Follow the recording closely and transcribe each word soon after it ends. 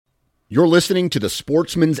You're listening to the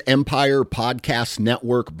Sportsman's Empire Podcast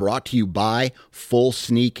Network, brought to you by Full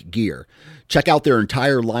Sneak Gear. Check out their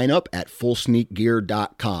entire lineup at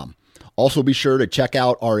fullsneakgear.com. Also be sure to check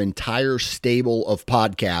out our entire stable of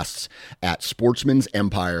podcasts at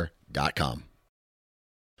sportsmansempire.com.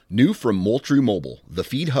 New from Moultrie Mobile, the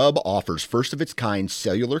Feed Hub offers first-of-its-kind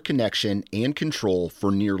cellular connection and control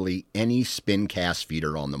for nearly any spin cast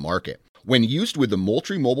feeder on the market. When used with the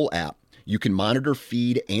Moultrie Mobile app, you can monitor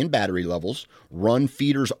feed and battery levels, run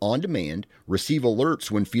feeders on demand, receive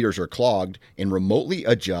alerts when feeders are clogged, and remotely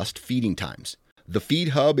adjust feeding times. The Feed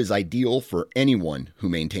Hub is ideal for anyone who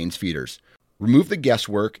maintains feeders. Remove the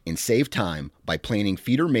guesswork and save time by planning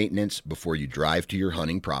feeder maintenance before you drive to your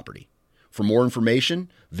hunting property. For more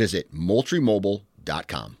information, visit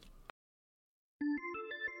moultriemobile.com.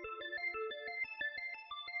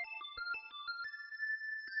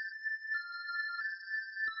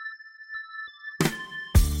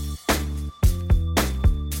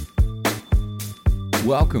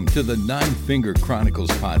 Welcome to the Nine Finger Chronicles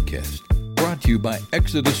podcast, brought to you by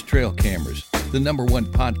Exodus Trail Cameras, the #1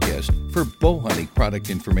 podcast for bow hunting product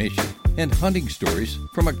information and hunting stories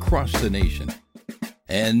from across the nation.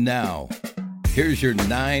 And now, here's your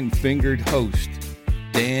nine-fingered host,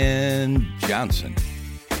 Dan Johnson.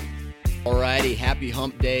 Alrighty, happy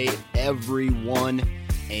hump day, everyone.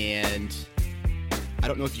 And I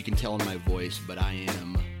don't know if you can tell in my voice, but I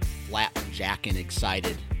am flapjacking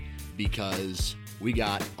excited because we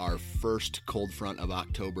got our first cold front of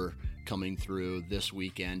October coming through this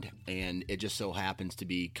weekend, and it just so happens to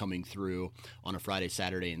be coming through on a Friday,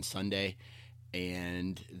 Saturday, and Sunday.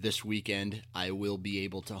 And this weekend, I will be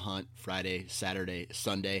able to hunt Friday, Saturday,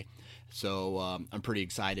 Sunday. So I'm pretty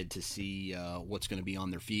excited to see what's going to be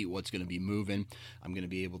on their feet, what's going to be moving. I'm going to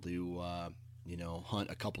be able to,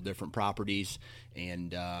 hunt a couple different properties,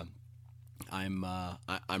 and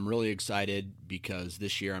I'm really excited because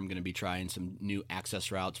this year I'm going to be trying some new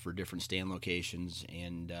access routes for different stand locations.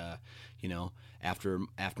 And after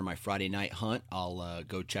my Friday night hunt, I'll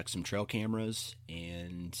go check some trail cameras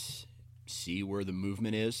and see where the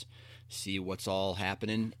movement is, see what's all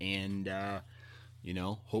happening, and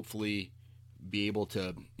hopefully be able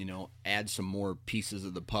to add some more pieces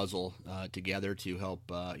of the puzzle together to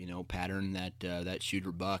help pattern that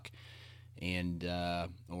shooter buck, and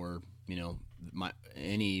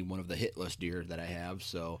any one of the hit list deer that I have.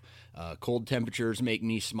 So cold temperatures make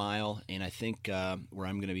me smile, and I think where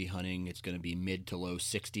I'm going to be hunting, it's going to be mid to low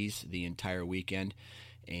 60s the entire weekend.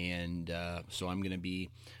 And so I'm going to be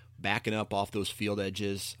backing up off those field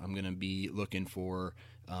edges. I'm going to be looking for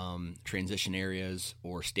transition areas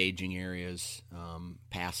or staging areas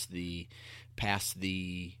past the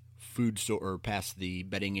food or past the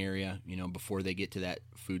bedding area, before they get to that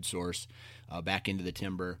food source, back into the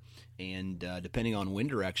timber. And depending on wind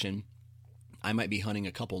direction, I might be hunting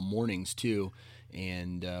a couple mornings too,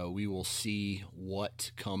 and we will see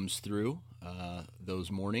what comes through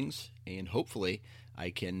those mornings, and hopefully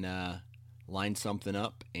I can line something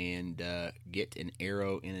up and get an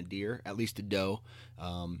arrow in a deer, at least a doe,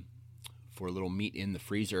 for a little meat in the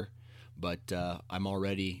freezer. But I'm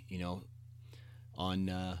already,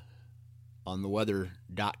 on the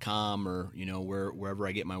weather.com or wherever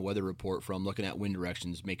I get my weather report from, looking at wind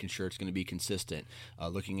directions, making sure it's going to be consistent,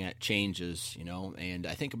 looking at changes, and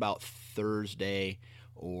I think about Thursday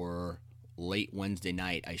or late Wednesday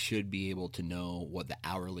night I should be able to know what the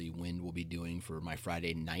hourly wind will be doing for my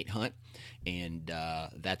Friday night hunt, and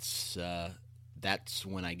that's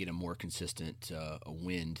when I get a more consistent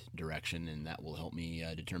wind direction, and that will help me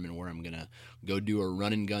determine where I'm going to go do a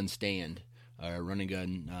run and gun stand, run and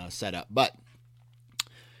gun setup. But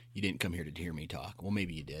you didn't come here to hear me talk. Well,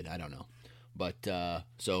 maybe you did. I don't know. But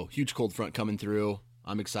so huge cold front coming through.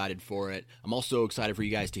 I'm excited for it. I'm also excited for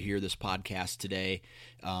you guys to hear this podcast today.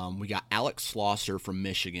 We got Alex Schlosser from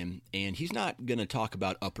Michigan, and he's not going to talk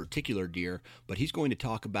about a particular deer, but he's going to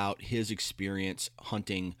talk about his experience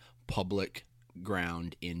hunting public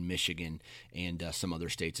ground in Michigan and some other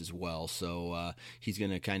states as well. So he's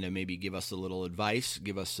going to kind of maybe give us a little advice,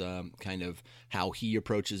 give us kind of how he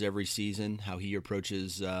approaches every season, how he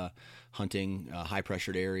approaches hunting high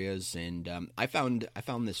pressured areas. And I found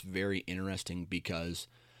this very interesting because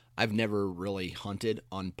I've never really hunted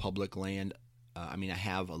on public land. I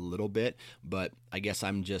have a little bit, but I guess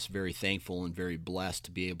I'm just very thankful and very blessed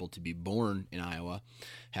to be able to be born in Iowa,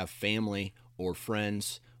 have family or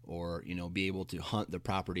friends, or be able to hunt the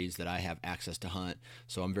properties that I have access to hunt.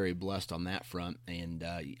 So I'm very blessed on that front, and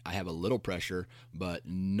I have a little pressure, but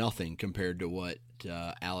nothing compared to what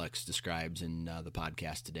Alex describes in the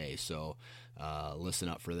podcast today. So listen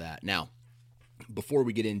up for that. Now, Before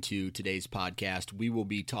we get into today's podcast, we will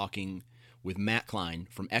be talking with Matt Klein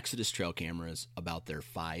from Exodus Trail Cameras about their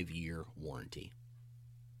 5-year warranty.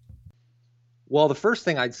 Well, the first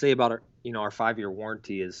thing I'd say about our 5-year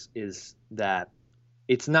warranty is that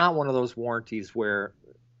it's not one of those warranties where,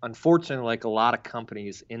 unfortunately, like a lot of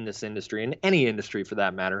companies in this industry, in any industry for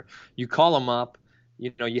that matter, you call them up,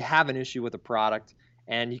 you have an issue with a product,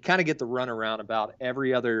 and you kind of get the runaround about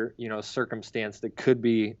every other, circumstance that could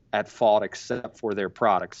be at fault except for their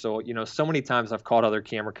product. So, so many times I've called other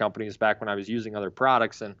camera companies back when I was using other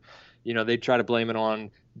products, and, they try to blame it on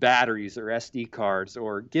batteries or SD cards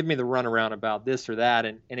or give me the runaround about this or that.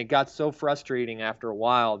 And it got so frustrating after a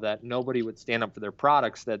while that nobody would stand up for their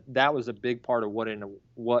products that was a big part of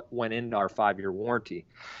what went into our 5-year warranty.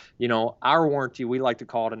 Our warranty, we like to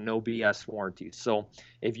call it a no BS warranty. So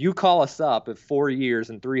if you call us up at 4 years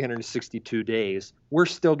and 362 days, we're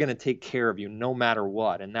still going to take care of you no matter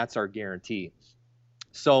what. And that's our guarantee.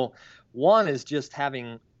 So one is just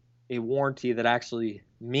having a warranty that actually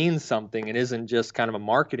means something and isn't just kind of a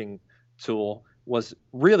marketing tool was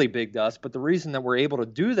really big to us. But the reason that we're able to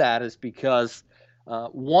do that is because,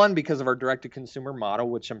 one, because of our direct-to-consumer model,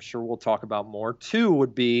 which I'm sure we'll talk about more. Two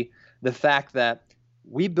would be the fact that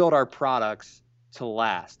we build our products to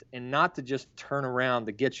last and not to just turn around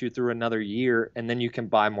to get you through another year and then you can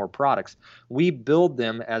buy more products. We build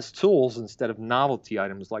them as tools instead of novelty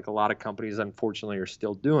items like a lot of companies unfortunately are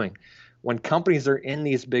still doing. When companies are in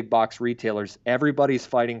these big box retailers, everybody's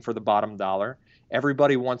fighting for the bottom dollar.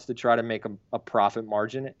 Everybody wants to try to make a profit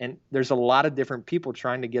margin. And there's a lot of different people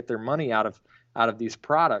trying to get their money out of these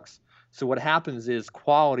products. So what happens is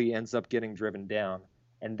quality ends up getting driven down.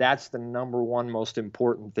 And that's the number one most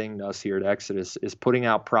important thing to us here at Exodus is putting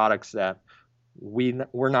out products that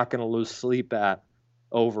we're not going to lose sleep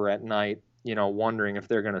over at night, wondering if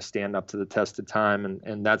they're going to stand up to the test of time.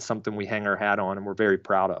 And that's something we hang our hat on and we're very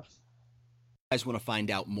proud of. If you guys want to find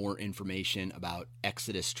out more information about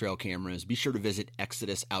Exodus Trail Cameras, be sure to visit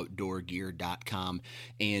ExodusOutdoorGear.com.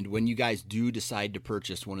 And when you guys do decide to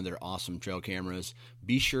purchase one of their awesome trail cameras,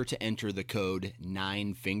 be sure to enter the code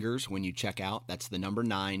 9FINGERS when you check out. That's the number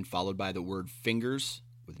 9 followed by the word fingers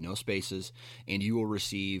with no spaces, and you will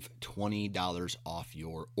receive $20 off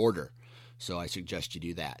your order. So I suggest you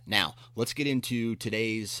do that. Now, let's get into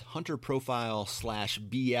today's Hunter Profile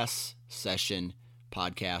 /BS session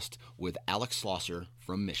podcast with Alex Schlosser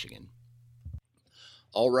from Michigan.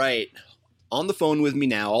 All right. On the phone with me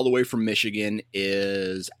now, all the way from Michigan,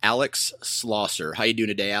 is Alex Schlosser. How you doing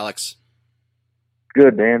today, Alex?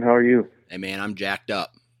 Good, Dan. How are you? Hey, man, I'm jacked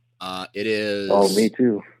up. It is. Oh, me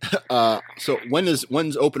too. So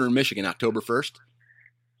when's opener in Michigan? October 1st?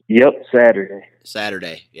 Yep, Saturday.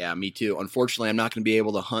 Saturday. Yeah, me too. Unfortunately, I'm not going to be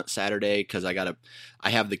able to hunt Saturday because I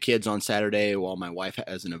have the kids on Saturday while my wife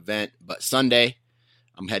has an event. But Sunday,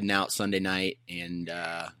 I'm heading out Sunday night, and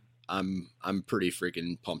I'm pretty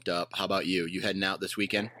freaking pumped up. How about you? You heading out this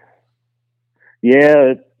weekend?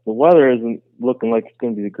 Yeah, the weather isn't looking like it's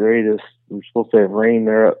going to be the greatest. We're supposed to have rain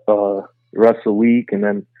there the rest of the week and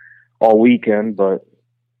then all weekend, but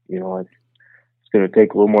it's going to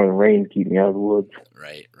take a little more than rain to keep me out of the woods.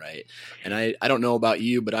 Right. And I don't know about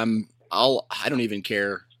you, but I don't even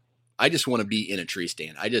care. I just want to be in a tree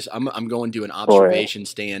stand. I'm going to an observation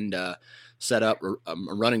stand. Set up.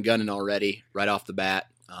 I'm running gunning already right off the bat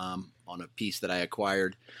on a piece that I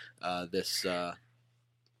acquired this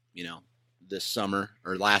summer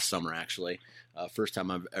or last summer actually. First time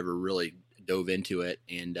I've ever really dove into it,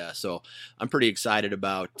 and so I'm pretty excited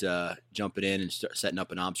about jumping in and setting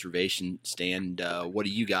up an observation stand. What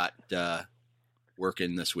do you got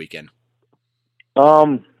working this weekend?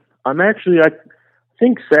 I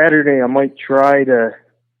think Saturday I might try to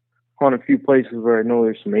hunt a few places where I know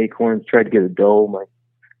there's some acorns, try to get a doe.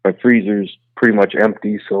 My freezer's pretty much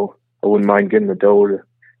empty, so I wouldn't mind getting the doe to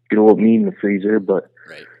get a little meat in the freezer. But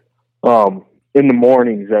right. In the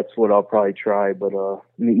mornings, that's what I'll probably try. But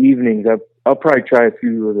in the evenings, I'll probably try a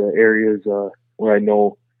few of the areas where I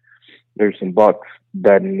know there's some bucks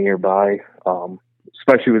bedding nearby,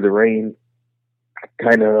 especially with the rain.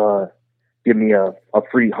 Kind of give me a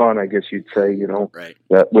free hunt, I guess you'd say, right.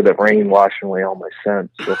 That with the rain washing away all my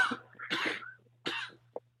scents. So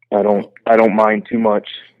I don't mind too much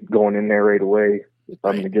going in there right away if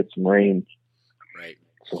I'm going to get some rain. Right.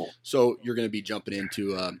 So you're going to be jumping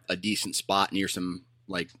into a decent spot near some,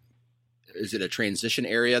 is it a transition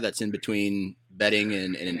area that's in between bedding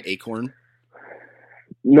and an acorn?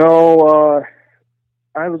 No,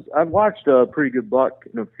 I've watched a pretty good buck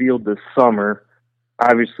in the field this summer.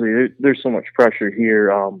 Obviously, there's so much pressure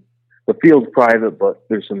here. The field's private, but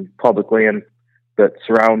there's some public land that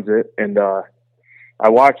surrounds it. And I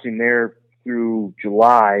watched him there through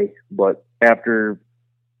July, but after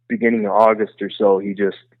beginning of August or so, he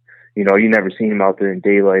just, you never seen him out there in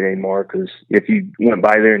daylight anymore, because if you went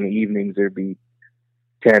by there in the evenings, there'd be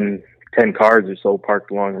 10 cars or so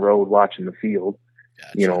parked along the road watching the field.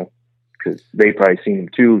 Gotcha. Because they probably seen him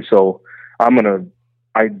too. So I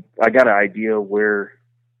got an idea where,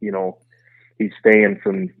 he's staying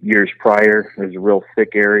from years prior. There's a real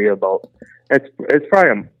thick area it's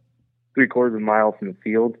probably 3/4 of a mile from the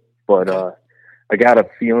field, but I got a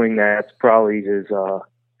feeling that's probably his,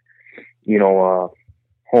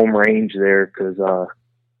 home range there, because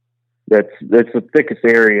that's the thickest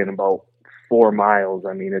area in about 4 miles.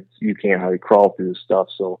 I mean, you can't hardly crawl through this stuff.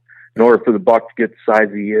 So in order for the buck to get the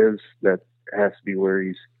size he is, that has to be where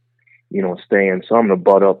he's, staying. So I'm going to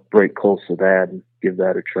butt up right close to that and give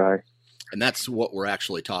that a try. And that's what we're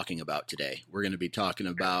actually talking about today. We're going to be talking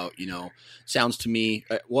about, sounds to me,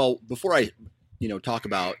 well, before I, talk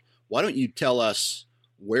about, why don't you tell us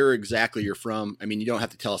where exactly you're from? I mean, you don't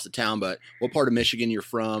have to tell us the town, but what part of Michigan you're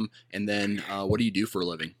from, and then what do you do for a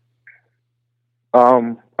living?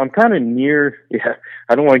 I'm kind of near,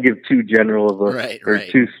 I don't want to give too general of or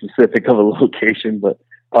too specific of a location, but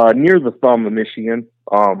near the thumb of Michigan.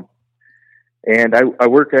 And I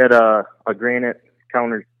work at a granite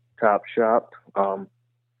countertop shop.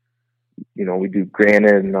 We do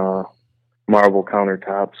granite and marble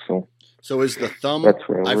countertops. So is the thumb, that's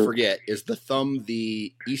where I forget, is the thumb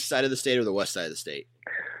the east side of the state or the west side of the state?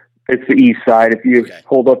 It's the east side. If you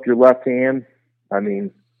hold up your left hand, I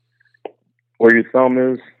mean, where your thumb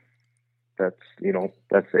is, that's the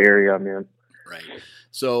area I'm in. Right.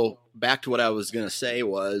 So back to what I was going to say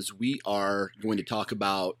was, we are going to talk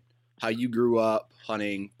about how you grew up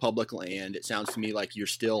hunting public land. It sounds to me like you're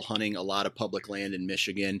still hunting a lot of public land in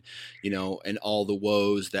Michigan, and all the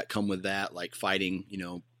woes that come with that, like fighting,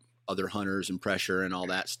 other hunters and pressure and all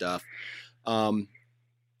that stuff. The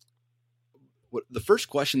first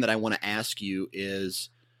question that I want to ask you is,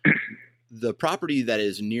 the property that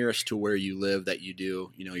is nearest to where you live, that you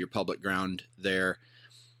do, your public ground there,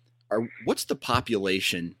 what's the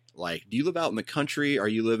population like? Do you live out in the country? Are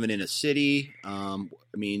you living in a city? I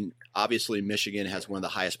mean, obviously Michigan has one of the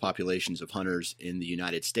highest populations of hunters in the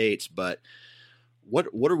United States, but what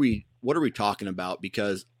are we talking about?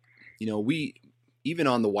 Because, we, even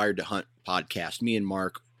on the Wired to Hunt podcast, me and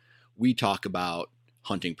Mark, we talk about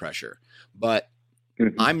hunting pressure, but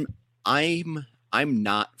I'm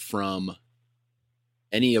not from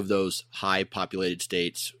any of those high populated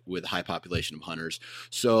states with high population of hunters.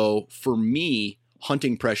 So for me,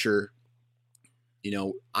 hunting pressure,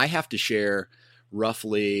 I have to share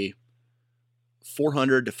roughly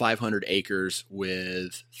 400 to 500 acres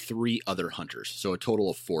with 3 other hunters. So a total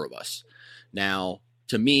of 4 of us. Now,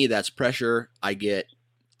 to me, that's pressure. I get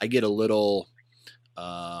a little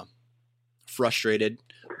frustrated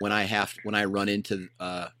when I run into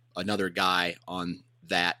another guy on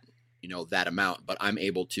that, that amount, but I'm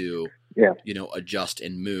able to, adjust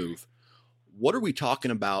and move. What are we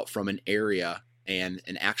talking about from an area and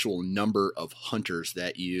an actual number of hunters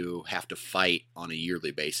that you have to fight on a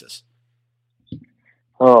yearly basis?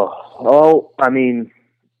 I mean,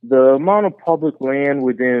 the amount of public land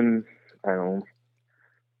within,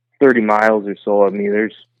 30 miles or so, I mean,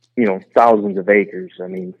 there's, thousands of acres. I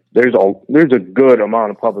mean, there's a good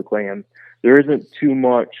amount of public land. There isn't too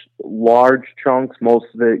much large chunks. Most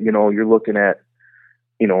of it, you're looking at,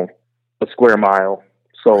 a square mile.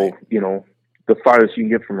 So, the farthest you can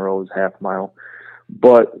get from a road is half a mile.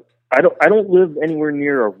 But I don't live anywhere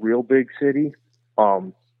near a real big city.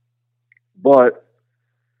 But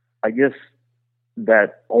I guess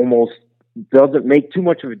that almost doesn't make too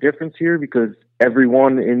much of a difference here, because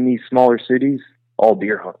everyone in these smaller cities all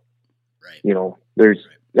deer hunt. Right.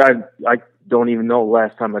 I don't even know the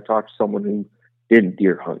last time I talked to someone who didn't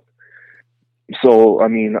deer hunt. So, I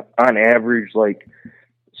mean, on average, like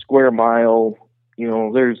square mile,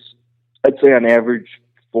 there's, I'd say on average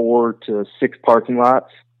 4 to 6 parking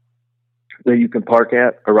lots that you can park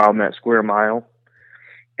at around that square mile.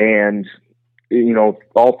 And,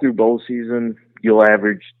 all through bow season, you'll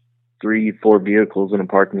average 3-4 vehicles in a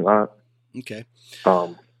parking lot. Okay.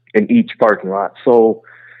 In each parking lot. So,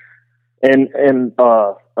 and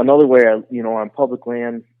another way, on public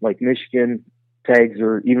land, like Michigan, tags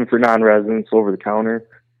are even for non-residents over the counter.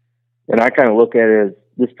 And I kind of look at it as,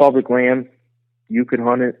 this public land, you can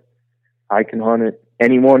hunt it, I can hunt it,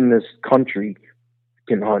 anyone in this country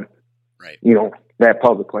can hunt, right? That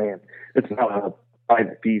public land. It's not a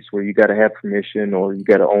private piece where you got to have permission or you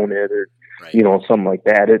got to own it or, right, something like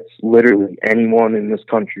that. It's literally anyone in this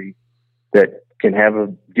country that can have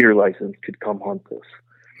a deer license could come hunt this.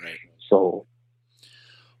 Right. So,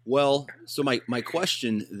 Well, so my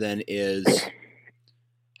question then is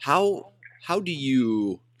how do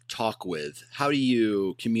you how do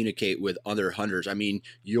you communicate with other hunters? I mean,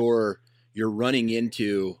 you're running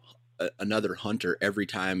into another hunter every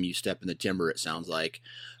time you step in the timber, it sounds like.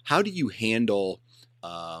 How do you handle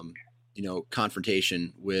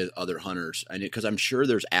confrontation with other hunters? Because I'm sure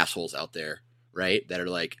there's assholes out there, right, that are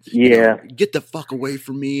like, get the fuck away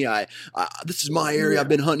from me. This is my area. I've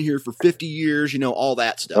been hunting here for 50 years, all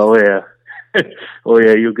that stuff. Oh yeah. Oh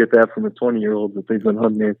yeah, you'll get that from a 20-year-old that they've been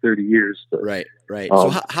hunting there 30 years. But, right. So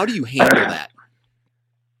how do you handle that?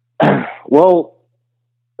 Well,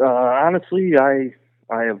 honestly, I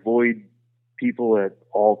avoid people at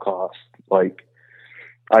all costs. Like,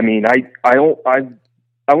 I mean, I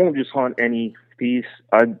won't just hunt any piece.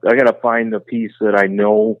 I got to find a piece that I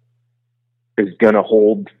know is going to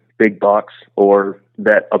hold big bucks, or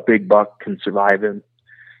that a big buck can survive in.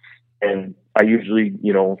 And I usually,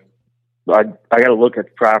 I got to look at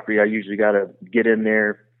the property. I usually got to get in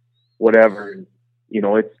there, whatever. And,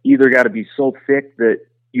 it's either got to be so thick that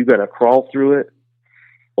you got to crawl through it,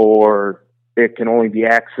 or it can only be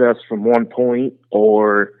accessed from one point,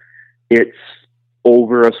 or it's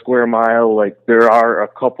over a square mile. Like, there are a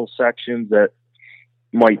couple sections that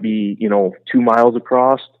might be, 2 miles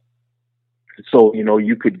across. So,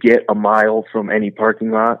 you could get a mile from any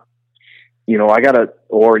parking lot.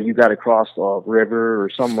 Or you gotta cross a river or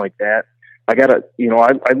something like that.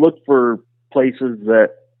 I look for places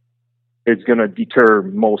that it's going to deter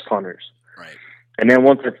most hunters. Right. And then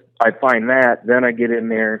once I find that, then I get in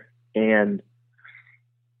there and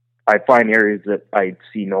I find areas that I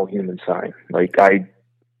see no human sign. I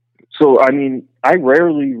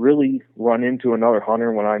rarely really run into another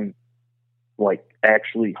hunter when I'm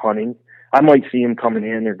actually hunting. I might see him coming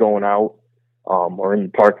in or going out, or in the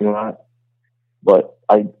parking lot, but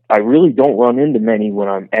I really don't run into many when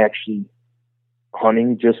I'm actually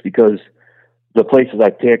hunting, just because the places I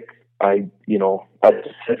pick, I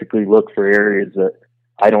specifically look for areas that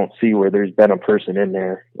I don't see where there's been a person in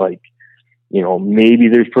there. Maybe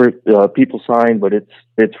there's people sign, but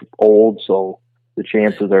it's old, so the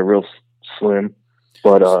chances are real slim.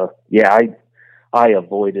 But I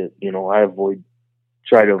avoid it.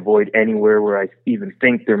 Try to avoid anywhere where I even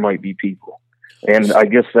think there might be people. And I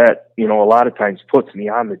guess that, a lot of times puts me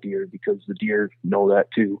on the deer, because the deer know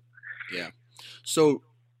that too. Yeah. So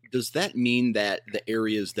does that mean that the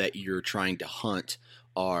areas that you're trying to hunt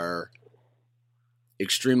are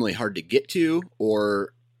extremely hard to get to,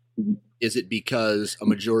 or is it because a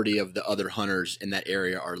majority of the other hunters in that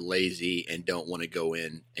area are lazy and don't want to go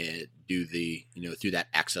in and do the, through that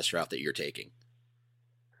access route that you're taking?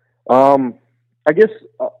 I guess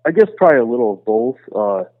probably a little of both.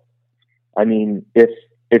 I mean,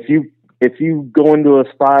 if you go into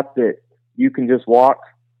a spot that you can just walk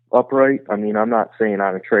upright, I mean, I'm not saying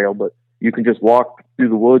on a trail, but you can just walk through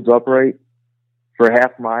the woods upright for a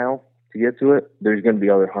half mile to get to it, there's going to be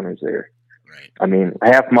other hunters there. Right. I mean, a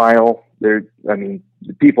half mile, the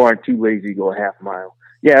people aren't too lazy to go a half mile.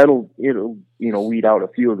 Yeah, it'll weed out a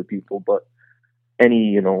few of the people, but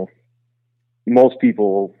most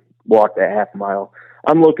people walk that half mile.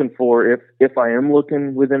 I'm looking for, if I am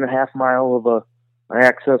looking within a half mile of an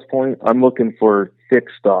access point, I'm looking for thick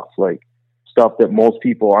stuff, like stuff that most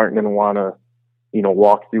people aren't going to want to,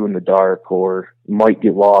 walk through in the dark, or might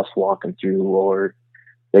get lost walking through, or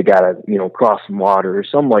they got to, cross some water or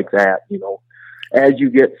something like that. As you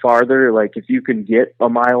get farther, like if you can get a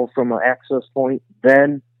mile from an access point,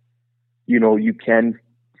 then, you can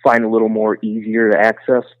find a little more easier to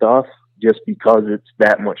access stuff, just because it's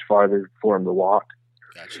that much farther for them to walk.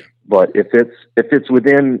 Gotcha. But if it's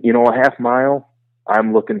within, a half mile,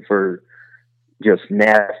 I'm looking for just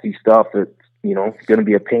nasty stuff that's, going to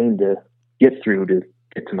be a pain to get through to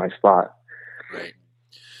get to my spot. Right.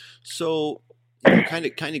 So, kind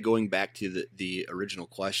of going back to the original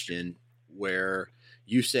question, where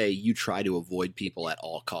you say you try to avoid people at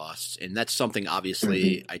all costs, and that's something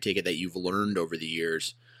obviously I take it that you've learned over the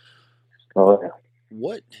years. Oh yeah.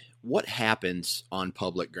 What happens on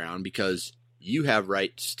public ground, because you have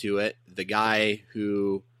rights to it? The guy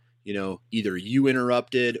who, either you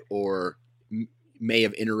interrupted or may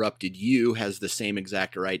have interrupted you has the same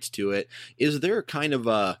exact rights to it. Is there kind of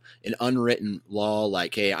an unwritten law,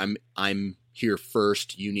 like, hey, I'm here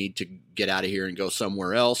first, you need to get out of here and go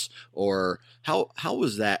somewhere else? Or how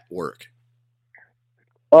does that work?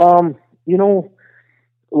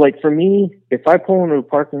 Like for me, if I pull into a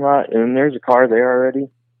parking lot and there's a car there already,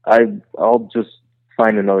 I'll just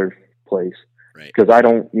find another place. Right. Because I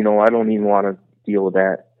don't even want to deal with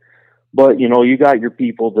that. But you got your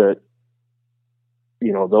people that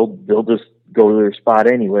they'll just go to their spot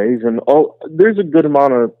anyways. And there's a good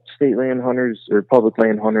amount of state land hunters or public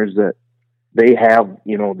land hunters that they have,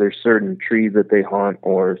 there's certain trees that they hunt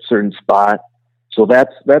or certain spot. So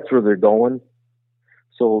that's where they're going.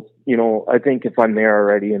 So, I think if I'm there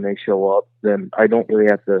already and they show up, then I don't really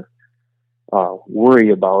have to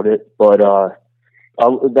worry about it. But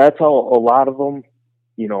that's how a lot of them,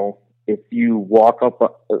 if you walk up,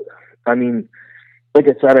 like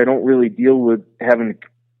I said, I don't really deal with having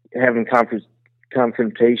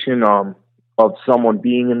confrontation of someone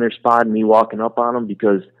being in their spot and me walking up on them,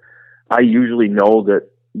 because I usually know that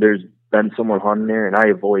there's been someone hunting there, and I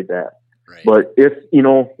avoid that. Right. But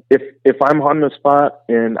if I'm hunting a spot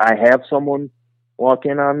and I have someone walk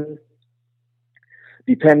in on me,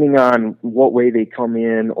 depending on what way they come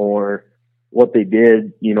in or what they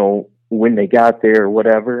did, when they got there or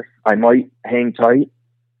whatever, I might hang tight.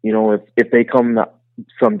 If they come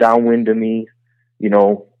from downwind to me,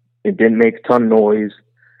 it didn't make a ton of noise.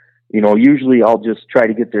 Usually I'll just try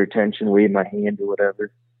to get their attention, wave my hand or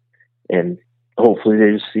whatever, and hopefully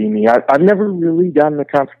they just see me. I've never really gotten a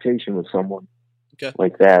confrontation with someone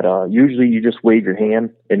like that. Usually you just wave your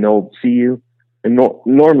hand and they'll see you. And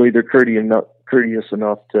normally they're courteous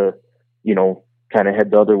enough to, kind of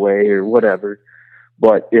head the other way or whatever.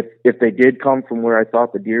 But if they did come from where I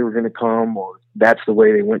thought the deer were going to come, or that's the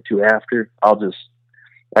way they went to after,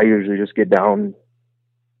 I usually just get down,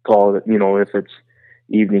 call it, if it's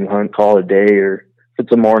evening hunt, call it a day, or if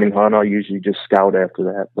it's a morning hunt, I'll usually just scout after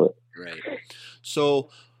that. But right. So,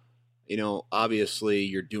 obviously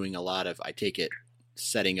you're doing a lot of, I take it,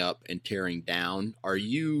 setting up and tearing down. Are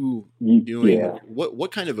you doing,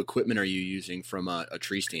 what kind of equipment are you using from a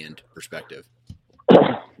tree stand perspective?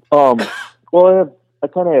 Well, I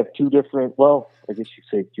kind of have two different, I guess you could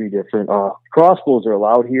say three different, crossbows are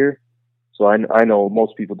allowed here. So I know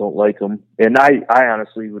most people don't like them, and I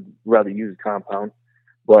honestly would rather use a compound,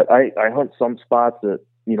 but I hunt some spots that,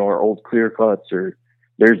 are old clear cuts, or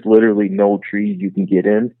there's literally no trees you can get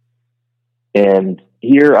in. And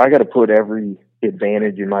here I got to put every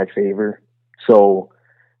advantage in my favor. So,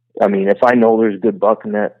 if I know there's a good buck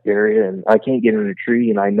in that area and I can't get in a tree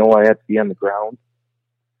and I know I have to be on the ground,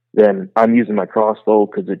 then I'm using my crossbow,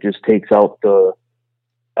 because it just takes out the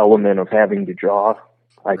element of having to draw.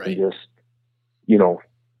 I can just,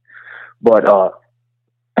 but,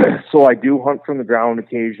 so I do hunt from the ground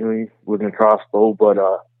occasionally with my crossbow, but,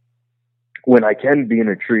 when I can be in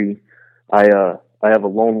a tree, I have a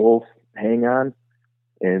Lone Wolf hang on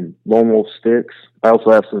and Lone Wolf sticks. I also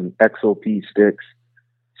have some XOP sticks.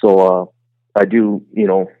 So, I do,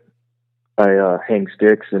 I hang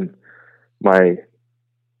sticks and my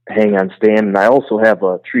hang on stand. And I also have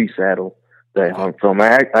a tree saddle that I hunt from.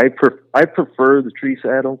 I prefer the tree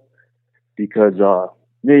saddle because,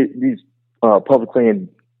 these, public land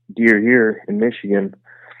deer here in Michigan,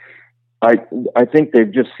 I think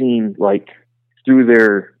they've just seen, like, through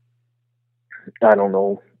their, I don't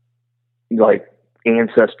know, like,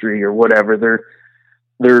 ancestry or whatever,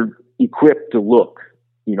 they're equipped to look,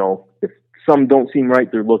 if some don't seem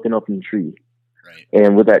right, they're looking up in the tree. Right.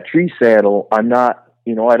 And with that tree saddle, I'm not,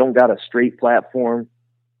 I don't got a straight platform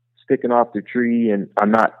sticking off the tree, and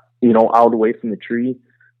I'm not, out away from the tree.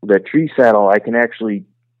 With that tree saddle, I can actually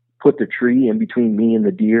put the tree in between me and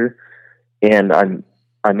the deer, and I'm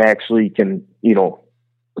actually can,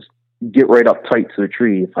 get right up tight to the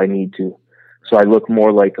tree if I need to. So I look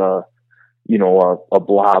more like a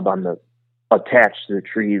blob attached to the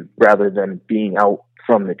tree rather than being out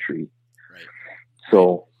from the tree. Right.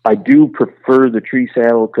 So I do prefer the tree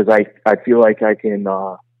saddle because I feel like I can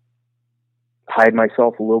hide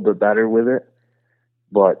myself a little bit better with it.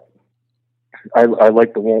 But I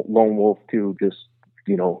like the Lone Wolf too, just,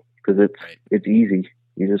 because it's easy.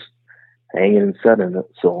 You just hang it and set in it,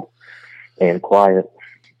 and quiet.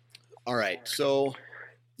 All right. So,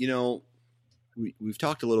 we've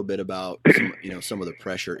talked a little bit about some of the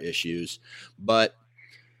pressure issues, but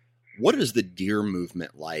what is the deer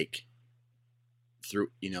movement like through,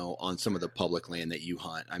 on some of the public land that you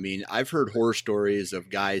hunt? I've heard horror stories of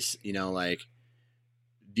guys, like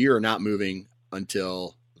deer are not moving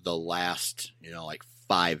until the last,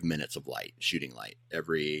 5 minutes of light, shooting light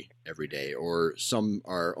every day, or some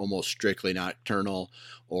are almost strictly nocturnal,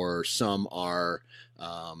 or some are,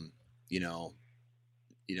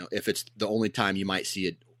 if it's the only time you might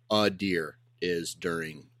see a deer is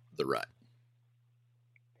during the rut.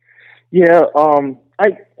 Yeah.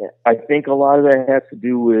 I think a lot of that has to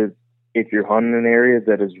do with if you're hunting an area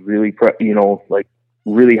that is really, like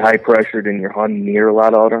really high pressured and you're hunting near a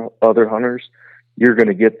lot of other hunters, you're going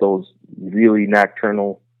to get those really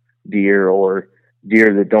nocturnal deer, or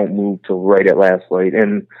deer that don't move till right at last light,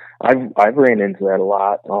 and I've ran into that a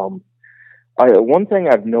lot. One thing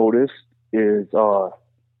I've noticed is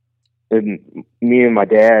and me and my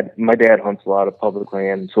dad hunts a lot of public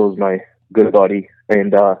land, and so is my good buddy,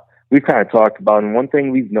 and we've kind of talked about it. And one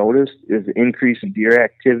thing we've noticed is the increase in deer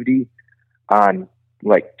activity on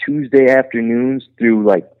like Tuesday afternoons through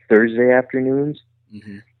like Thursday afternoons,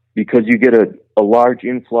 mm-hmm. because you get a large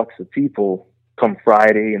influx of people come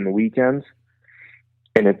Friday and the weekends.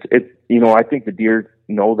 And it's I think the deer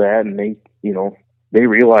know that, and they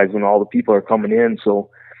realize when all the people are coming in. So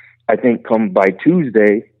I think come by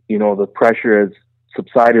Tuesday, the pressure has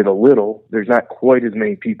subsided a little. There's not quite as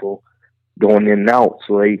many people going in and out.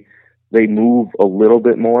 So they move a little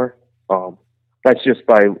bit more. That's just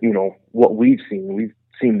by, what we've seen. We've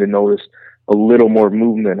seemed to notice a little more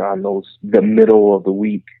movement on the middle of the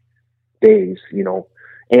week days,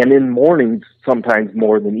 and in mornings, sometimes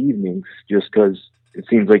more than evenings, just because it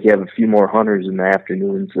seems like you have a few more hunters in the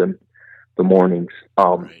afternoons than the mornings.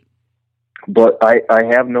 Right. But I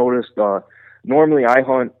have noticed, normally I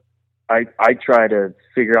hunt, I try to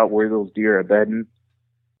figure out where those deer are bedding.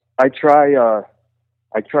 I try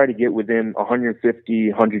to get within 150,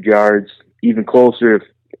 100 yards, even closer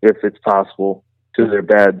if it's possible, to their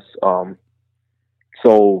beds.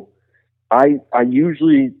 So I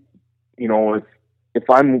usually, if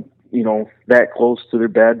I'm, that close to their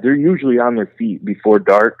bed, they're usually on their feet before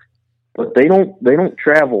dark, but they don't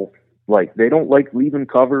travel. Like, they don't like leaving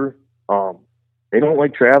cover. They don't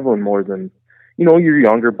like traveling more than, your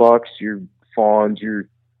younger bucks, your fawns, your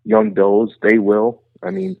young does. They will. I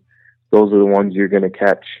mean, those are the ones you're going to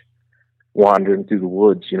catch wandering through the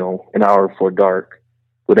woods, an hour before dark.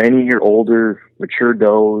 But any of your older, mature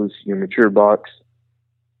does, your mature bucks,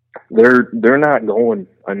 they're not going.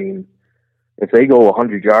 I mean, if they go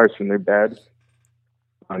 100 yards from their bed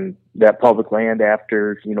on that public land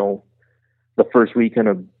after, the first weekend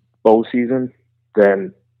of bow season,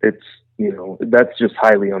 then it's, that's just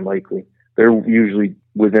highly unlikely. They're usually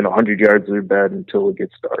within 100 yards of their bed until it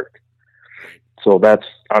gets dark. So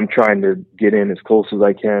I'm trying to get in as close as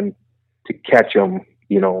I can to catch them,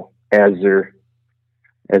 as they're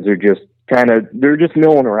just they're just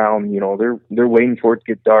milling around, they're waiting for it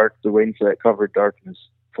to get dark. They're waiting for that covered darkness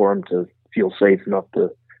for them to feel safe enough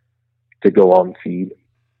to go out and feed.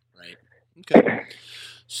 Right. Okay.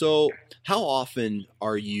 So how often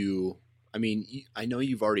are you, I know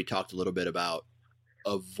you've already talked a little bit about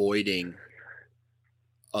avoiding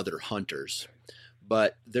other hunters,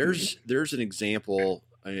 but there's an example,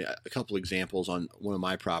 a couple examples on one of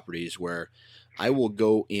my properties where I will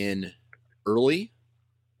go in early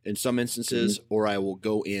in some instances, mm-hmm. or I will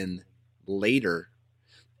go in later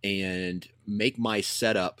and make my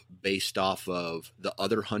setup based off of the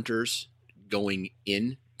other hunters going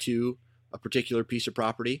into a particular piece of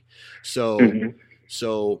property. So, mm-hmm.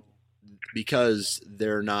 so because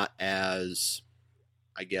they're not as,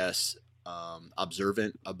 I guess,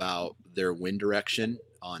 observant about their wind direction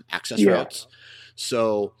on access routes.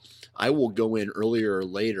 So I will go in earlier or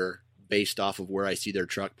later based off of where I see their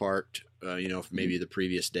truck parked, maybe the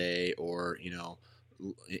previous day or,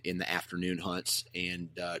 in the afternoon hunts, and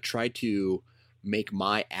try to make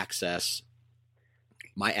my access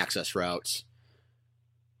routes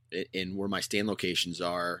and where my stand locations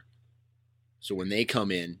are. So when they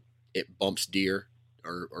come in, it bumps deer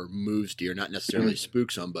or moves deer, not necessarily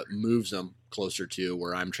spooks them, but moves them closer to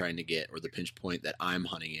where I'm trying to get or the pinch point that I'm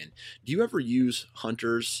hunting in. Do you ever use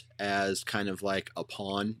hunters as kind of like a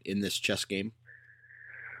pawn in this chess game?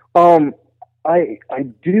 I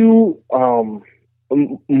do,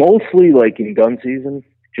 mostly like in gun season,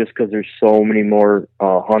 just because there's so many more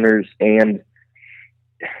hunters, and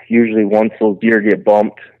usually once those deer get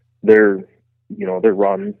bumped, they're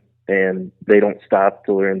run, and they don't stop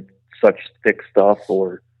till they're in such thick stuff,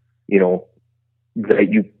 or that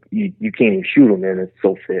you can't even shoot them in. It's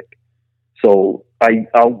so thick. So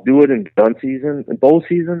I'll do it in gun season. In bow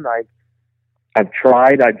season, I've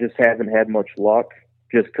tried. I just haven't had much luck,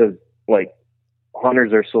 just because like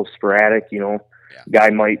hunters are so sporadic. Guy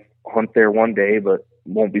might hunt there one day, but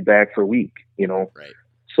won't be back for a week. Right.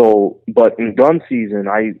 So, but in gun season,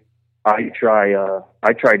 I try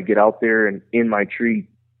to get out there and in my tree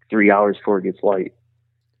 3 hours before it gets light,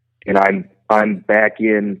 and I'm back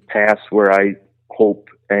in past where I hope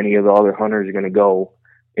any of the other hunters are going to go,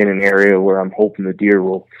 in an area where I'm hoping the deer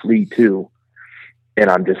will flee to, and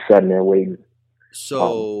I'm just sitting there waiting.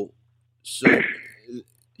 So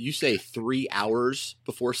you say 3 hours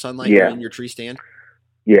before sunlight you're in your tree stand?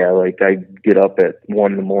 Yeah, like I get up at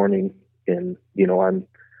 1 a.m, and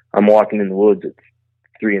I'm walking in the woods at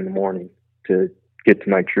 3 a.m. to get to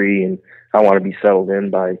my tree, and I want to be settled in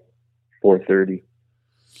by 4:30.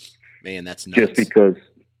 Man, that's nuts. Just because,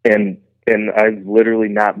 and I've literally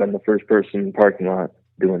not been the first person in the parking lot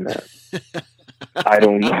doing that. I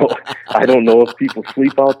don't know. I don't know if people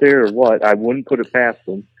sleep out there or what. I wouldn't put it past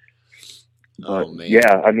them. But, oh man.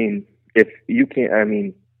 Yeah, I mean, if you can't, I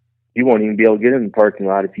mean, you won't even be able to get in the parking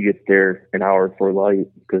lot if you get there an hour before light,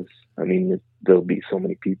 because I mean, there'll be so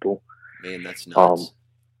many people. Man, that's nuts.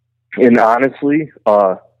 And honestly,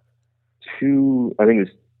 I think it was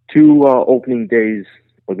two opening days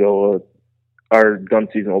ago, our gun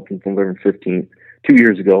season opened November 15th, 2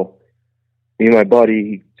 years ago. Me and my buddy,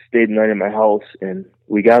 he stayed the night at my house, and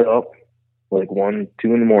we got up like 1,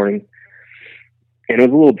 2 in the morning, and it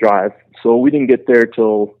was a little drive, so we didn't get there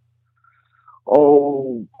till I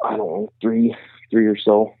don't know, 3 or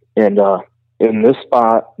so. And in this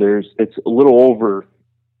spot, it's a little over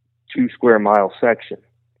 2 square mile section.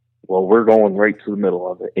 Well, we're going right to the middle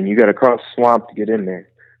of it, and you got to cross the swamp to get in there.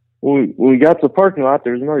 When we got to the parking lot,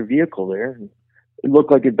 there was another vehicle there. And it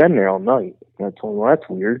looked like it'd been there all night. And I told him, well, that's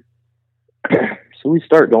weird. So we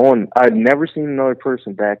start going. I'd never seen another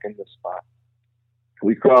person back in this spot.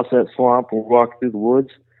 We cross that swamp, and we walk through the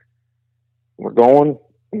woods. We're going,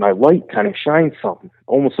 and my light kind of shines something.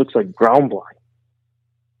 Almost looks like ground blind.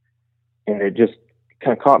 And it just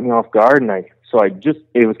kind of caught me off guard. And it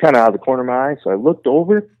was kind of out of the corner of my eye. So I looked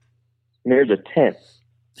over, and there's a tent.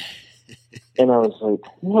 And I was like,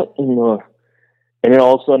 what in the... And then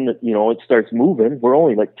all of a sudden, it starts moving. We're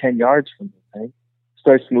only like 10 yards from the thing. It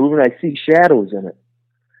starts moving. I see shadows in it.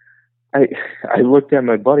 I looked at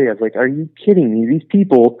my buddy. I was like, are you kidding me? These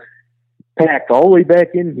people packed all the way back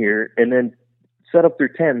in here and then set up their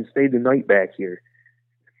tent and stayed the night back here.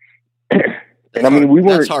 And I mean, we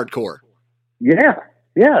weren't... That's hardcore. Yeah.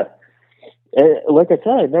 Like I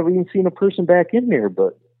said, I'd never even seen a person back in there,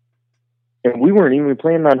 and we weren't even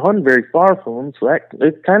planning on hunting very far from them, so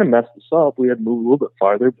it kind of messed us up. We had to move a little bit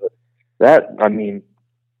farther, but that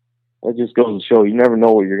just goes to show you never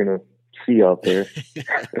know what you're going to see out there.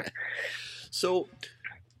 So,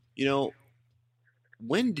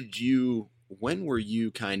 when were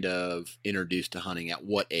you kind of introduced to hunting? At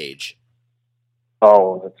what age?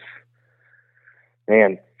 Oh,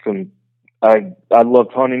 man, I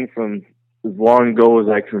loved hunting from as long ago as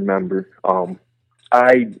I can remember.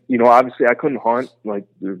 Obviously I couldn't hunt. Like,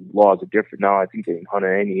 the laws are different now. I think they can hunt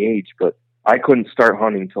at any age, but I couldn't start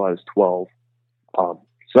hunting until I was 12. So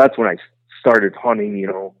that's when I started hunting,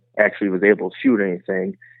 actually was able to shoot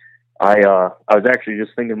anything. I was actually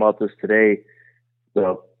just thinking about this today.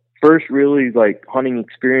 The first really hunting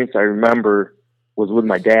experience I remember was with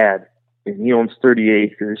my dad, and he owns 30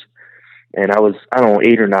 acres, and I was,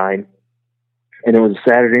 8 or 9, and it was a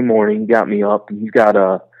Saturday morning. He got me up, and he's got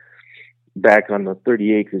back on the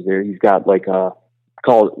 30 acres there, he's got we call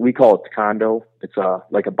it the condo. It's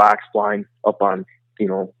like a box blind up on,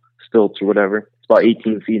 stilts or whatever. It's about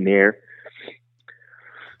 18 feet in the air.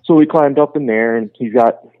 So we climbed up in there, and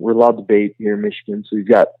we're allowed to bait here in Michigan. So he's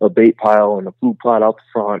got a bait pile and a food plot out the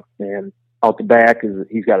front, and out the back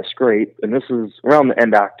he's got a scrape. And this was around the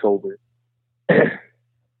end of October.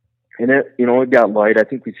 And it got light. I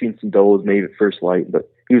think we've seen some does maybe at first light, but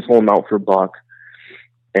he was holding out for a buck.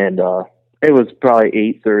 And, it was probably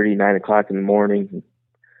 8:30, 9 o'clock in the morning.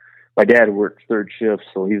 My dad worked third shift,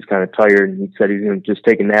 so he was kind of tired, and he said he was going to just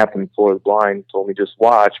take a nap on the floor of the blind. He told me just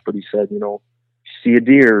watch, but he said, see a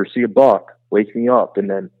deer or see a buck, wake me up, and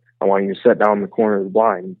then I want you to sit down in the corner of the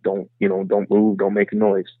blind. Don't move, don't make a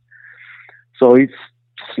noise. So he's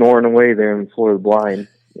snoring away there on the floor of the blind,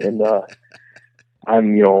 and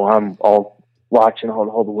I'm all watching out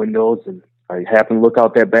all the windows, and I happen to look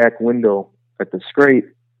out that back window at the scrape.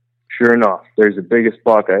 Sure enough, there's the biggest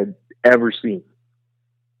buck I'd ever seen.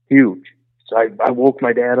 Huge. So I woke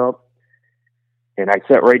my dad up, and I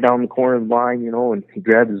sat right down in the corner of the blind, and he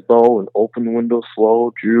grabbed his bow and opened the window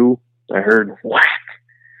slow, drew. I heard whack.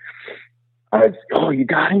 I was, oh, you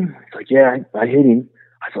got him? He's like, yeah, I hit him.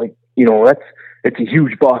 I was like, it's a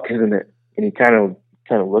huge buck, isn't it? And he kind of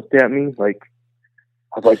looked at me like,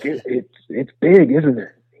 I was like, it's big, isn't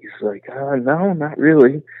it? He's like, no, not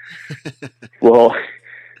really. Well,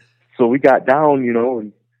 so we got down,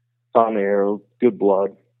 and found the arrow, good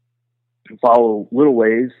blood. Follow a little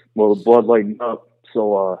ways, well, the blood lightened up.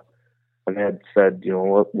 So my dad said,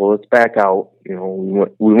 well, let's back out.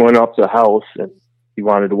 We went up to the house, and he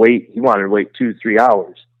wanted to wait 2 to 3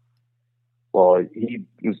 hours. Well, he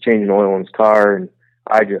was changing oil in his car, and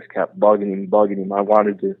I just kept bugging him. I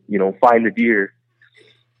wanted to, find the deer.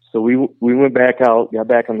 So we went back out, got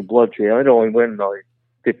back on the blood trail. It only went another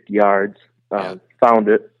 50 yards. Found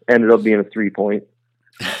it. Ended up being a 3-point.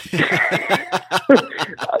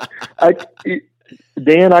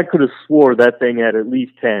 Dan, I could have swore that thing had at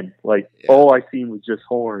least 10. Like, all I seen was just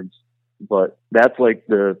horns. But that's like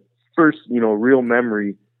the first, real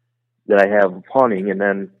memory that I have of hunting. And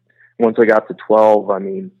then once I got to 12, I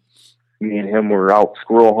mean, me and him were out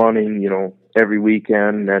squirrel hunting, every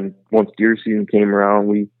weekend. And then once deer season came around,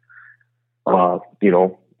 we,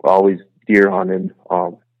 always deer hunted.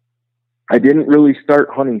 I didn't really start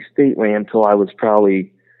hunting state land till I was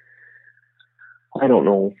probably,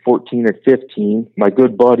 14 or 15. My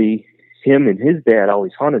good buddy, him and his dad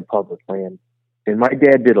always hunted public land. And my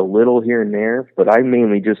dad did a little here and there, but I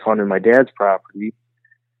mainly just hunted my dad's property.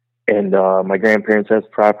 And my grandparents has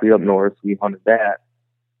property up north. We hunted that.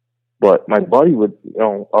 But my buddy would,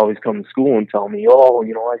 always come to school and tell me,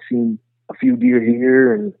 I seen a few deer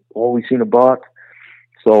here and, we seen a buck.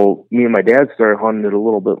 So me and my dad started hunting it a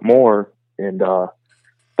little bit more. And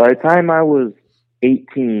by the time I was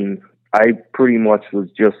 18, I pretty much was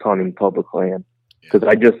just hunting public land because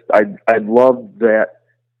I loved that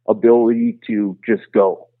ability to just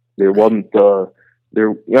go. There wasn't there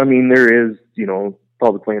is,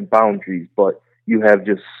 public land boundaries, but you have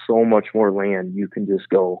just so much more land you can just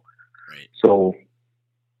go. Right. So,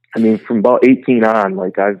 from about 18 on,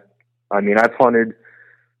 like I've hunted,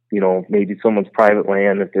 maybe someone's private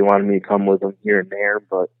land if they wanted me to come with them here and there,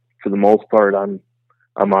 but for the most part, I'm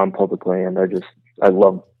on public land. I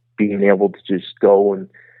love being able to just go and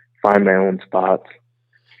find my own spots.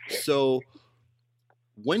 So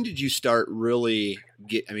when did you start really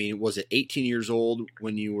was it 18 years old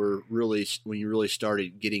when you really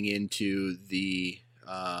started getting into the,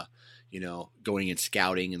 going and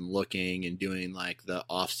scouting and looking and doing like the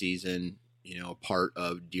off season, part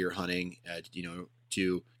of deer hunting,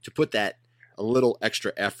 to put that a little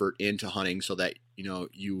extra effort into hunting so that,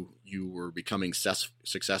 you were becoming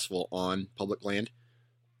successful on public land?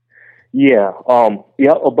 Yeah.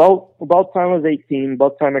 About time I was 18,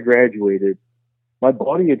 about time I graduated, my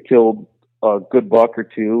buddy had killed a good buck or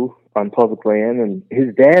two on public land, and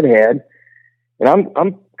his dad had, and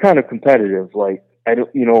I'm kind of competitive. Like, I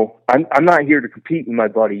don't, I'm not here to compete with my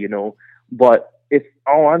buddy, but if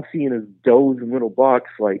all I'm seeing is does and little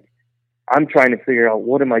bucks, like, I'm trying to figure out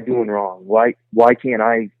what am I doing wrong? Why can't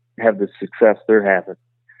I have the success they're having?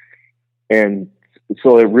 And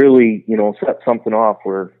so it really, set something off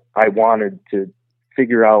where I wanted to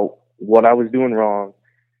figure out what I was doing wrong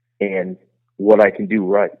and what I can do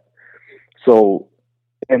right. So,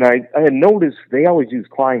 and I had noticed they always use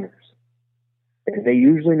climbers, and they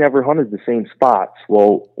usually never hunted the same spots.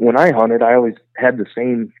 Well, when I hunted, I always had the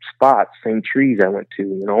same spots, same trees I went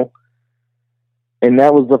to, And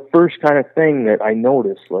that was the first kind of thing that I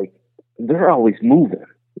noticed, like, they're always moving,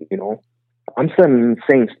 I'm sitting in the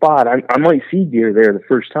same spot. I might see deer there the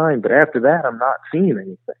first time, but after that, I'm not seeing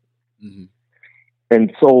anything. Mm-hmm.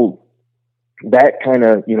 And so that kind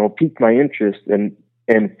of, piqued my interest. And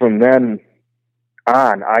from then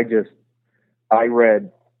on, I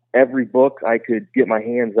read every book I could get my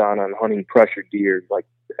hands on hunting pressure deer. Like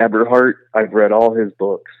Eberhart, I've read all his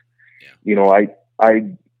books. Yeah.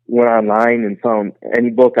 I went online and found any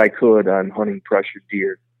book I could on hunting pressure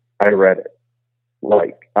deer. I read it.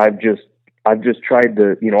 Like, I've just tried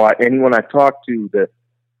to, anyone I talk to that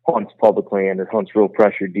hunts public land or hunts real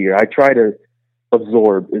pressure deer, I try to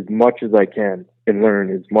absorb as much as I can and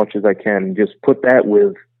learn as much as I can and just put that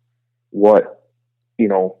with what,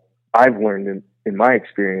 I've learned in my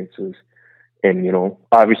experiences. And,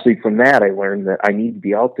 obviously from that, I learned that I need to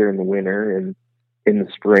be out there in the winter and in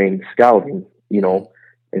the spring scouting,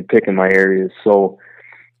 and picking my areas. So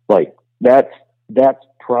like that's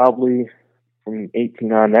probably from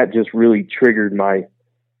 18 on, that just really triggered my,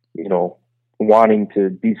 wanting to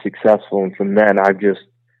be successful. And from then I've just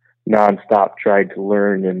nonstop tried to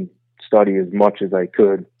learn and study as much as I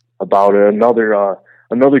could about it.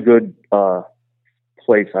 Another good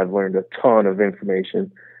place I've learned a ton of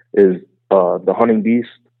information is the Hunting Beast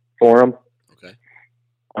forum. Okay.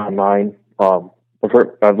 Online. I've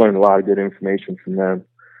learned a lot of good information from them.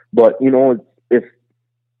 But, if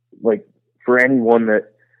like for anyone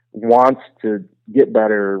that wants to get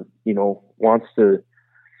better, wants to,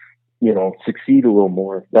 succeed a little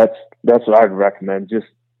more, that's what I'd recommend. Just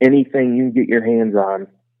anything you can get your hands on,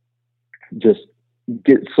 just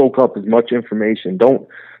soak up as much information. Don't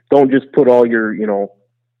just put all your,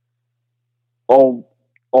 all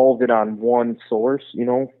of it on one source,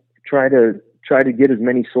 try to get as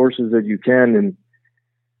many sources as you can and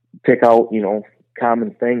pick out,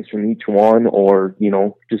 common things from each one, or,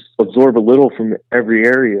 just absorb a little from every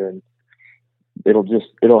area, and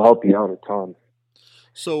it'll help you out a ton.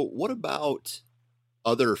 So what about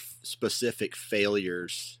other specific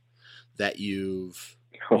failures that you've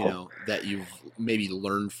that you've maybe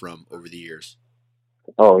learned from over the years?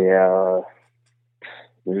 Oh yeah,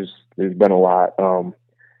 there's been a lot.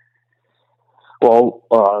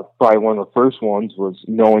 Probably one of the first ones was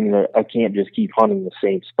knowing that I can't just keep hunting the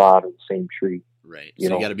same spot or the same tree. Right.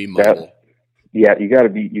 So you got to be mobile. Yeah, you got to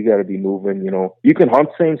be moving. You can hunt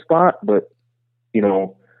the same spot, but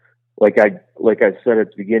like I said at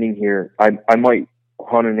the beginning here, I might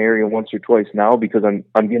hunt an area once or twice now because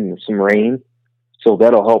I'm getting some rain, so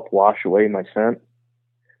that'll help wash away my scent.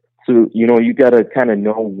 So you got to kind of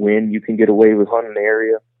know when you can get away with hunting an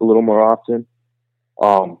area a little more often.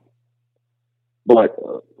 But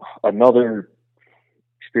another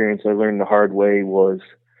experience I learned the hard way was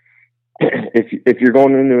if you're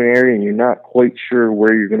going into an area and you're not quite sure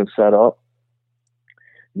where you're going to set up,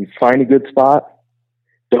 you find a good spot,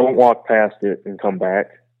 don't walk past it and come back.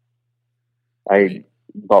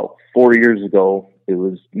 About 4 years ago, it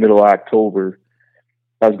was middle of October,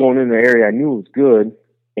 I was going in an area I knew was good,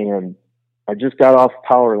 and I just got off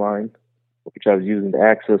power line, which I was using to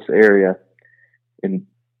access the area, and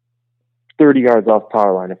 30 yards off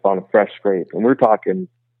power line, I found a fresh scrape, and we're talking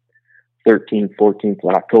 13th, 14th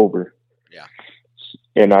of October. Yeah.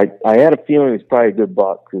 And I had a feeling it was probably a good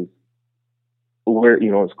buck because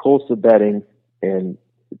it's close to bedding, and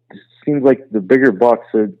it seems like the bigger bucks,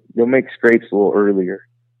 they'll make scrapes a little earlier.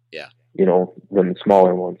 Yeah. Than the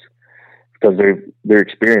smaller ones because they're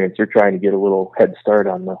experienced. They're trying to get a little head start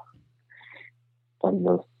on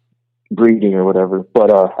the breeding or whatever. But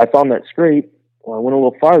I found that scrape. Well, I went a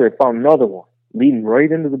little farther. I found another one leading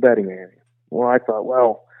right into the bedding area. Well, I thought,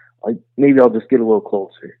 maybe I'll just get a little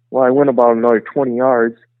closer. Well, I went about another 20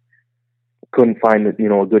 yards. Couldn't find a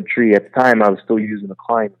good tree. At the time, I was still using a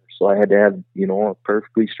climber, so I had to have, a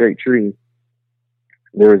perfectly straight tree.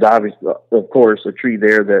 There was obviously, of course, a tree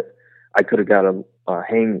there that I could have got a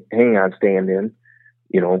hang-on stand in,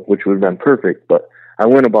 which would have been perfect. But I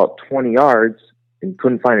went about 20 yards and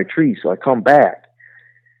couldn't find a tree, so I come back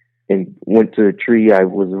and went to a tree I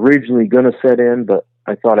was originally going to set in, but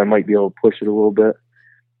I thought I might be able to push it a little bit.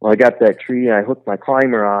 Well, I got that tree, I hooked my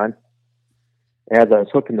climber on. As I was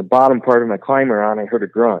hooking the bottom part of my climber on, I heard a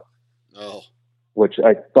grunt. Oh. Which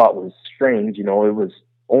I thought was strange. It was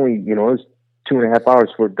only, it was 2.5 hours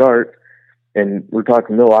before dark, and we're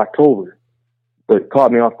talking middle October. But it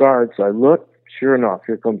caught me off guard, so I looked. Sure enough,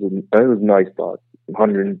 here comes it was a nice buck,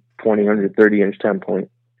 120, 130 inch 10 point.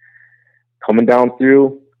 Coming down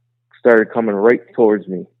through, started coming right towards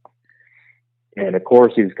me. And of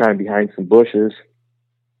course, he was kind of behind some bushes.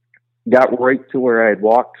 Got right to where I had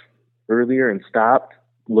walked earlier and stopped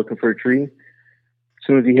looking for a tree. As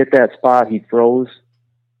soon as he hit that spot, he froze,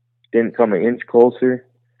 didn't come an inch closer,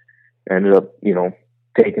 ended up,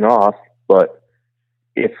 taking off. But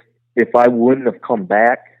if I wouldn't have come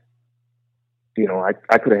back,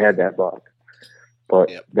 I could have had that buck. But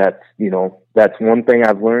yep. That's one thing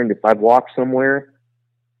I've learned. If I've walked somewhere,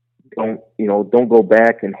 don't go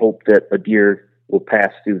back and hope that a deer will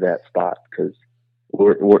pass through that spot because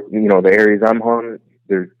the areas I'm hunting,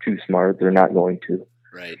 they're too smart. They're not going to.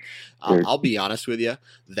 Right. I'll be honest with you.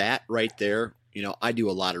 That right there, I do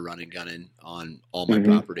a lot of running gunning on all my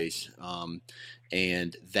properties.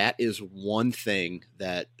 And that is one thing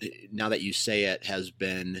that, now that you say it, has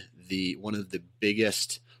been one of the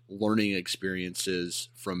biggest learning experiences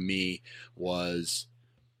from me was,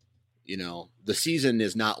 the season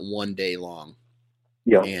is not one day long.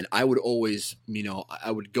 Yeah. And I would always,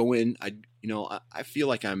 I would go in, I feel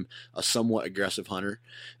like I'm a somewhat aggressive hunter,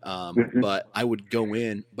 but I would go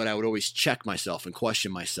in, but I would always check myself and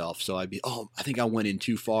question myself. So I'd be, I think I went in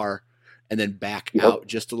too far, and then back out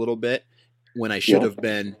just a little bit when I should have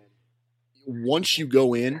been. Once you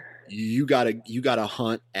go in, you gotta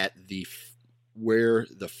hunt at where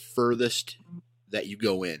the furthest that you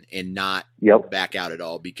go in and not back out at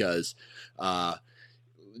all, because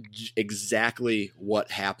exactly what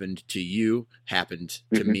happened to you happened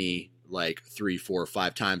to me like 3, 4,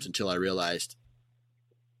 5 times until I realized,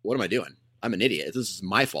 what am I doing? I'm an idiot. This is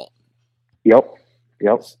my fault. Yep.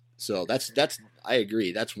 So that's I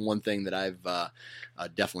agree. That's one thing that I've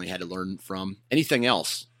definitely had to learn from. Anything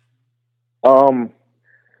else? Obviously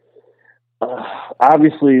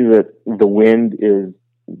the wind is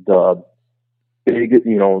the big,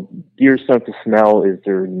 deer sense of smell is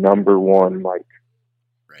their number one,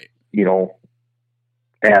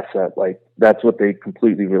 asset. Like that's what they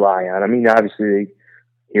completely rely on. I mean, obviously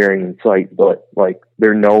hearing and sight, but like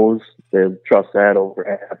their nose, they'll trust that over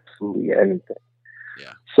absolutely anything.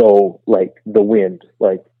 Yeah. So like the wind,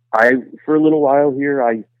 for a little while here,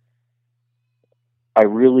 I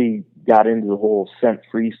really got into the whole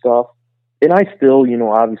scent-free stuff. And I still, you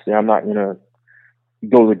know, obviously I'm not going to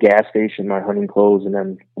go to the gas station, my hunting clothes, and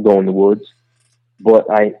then go in the woods. But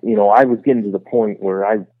I was getting to the point where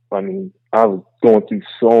I was going through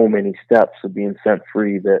so many steps of being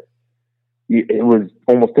scent-free that it was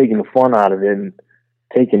almost taking the fun out of it and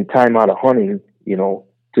taking time out of hunting, you know,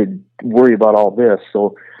 to worry about all this.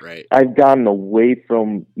 So right. I've gotten away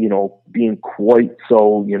from, you know, being quite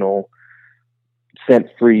so, you know,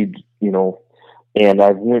 scent-free, you know, and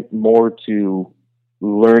I've went more to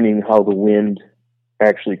learning how the wind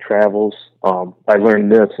actually travels. I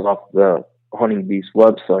learned this off the Hunting Beast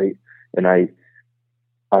website, and I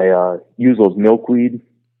use those milkweed.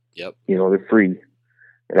 Yep. You know, they're free.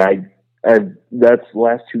 And that's the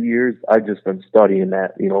last 2 years, I've just been studying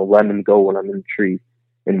that, you know, letting them go when I'm in the tree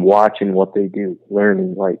and watching what they do,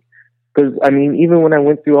 learning, like, because, I mean, even when I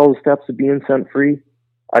went through all the steps of being scent-free,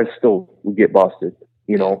 I still would get busted,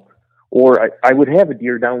 you know, or I would have a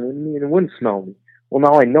deer downwind me and it wouldn't smell me. Well,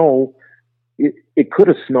 now I know it could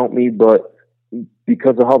have smelt me, but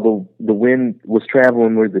because of how the wind was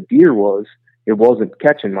traveling where the deer was, it wasn't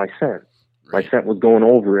catching my scent. Right. My scent was going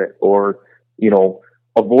over it, or, you know,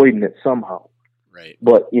 avoiding it somehow. Right.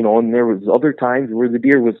 But, you know, and there was other times where the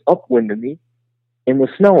deer was upwind of me and was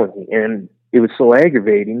smelling me, and it was so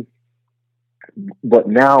aggravating. But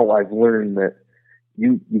now I've learned that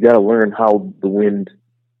you got to learn how the wind,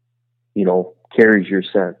 you know, carries your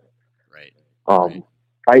scent. Right. Right.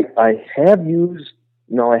 I have used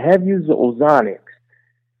the Ozonics,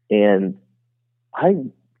 and I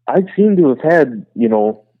seem to have had, you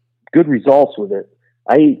know, good results with it.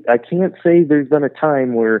 I can't say there's been a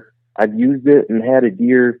time where I've used it and had a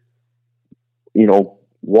deer, you know,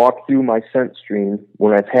 walk through my scent stream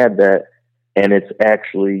when I've had that, and it's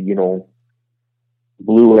actually, you know,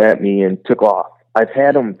 blew at me and took off. I've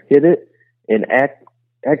had them hit it and act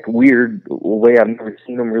weird, the way I've never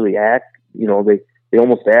seen them really act. You know, they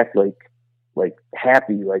almost act like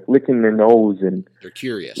happy, like licking their nose, and they're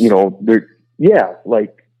curious. You know,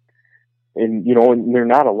 and you know, and they're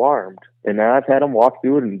not alarmed. And I've had them walk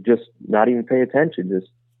through it and just not even pay attention.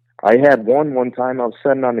 I had one time I was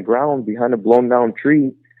sitting on the ground behind a blown down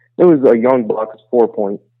tree. There was a young buck,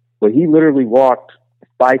 4-point, but he literally walked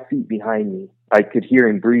 5 feet behind me. I could hear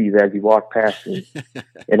him breathe as he walked past me.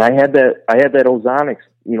 And I had that Ozonics,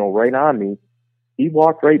 you know, right on me. He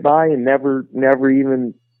walked right by and never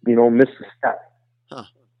even, you know, missed a step. Huh.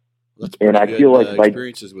 That's and I good, feel like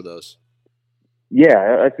experiences with those.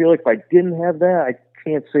 Yeah, I feel like if I didn't have that, I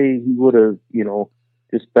can't say he would have, you know,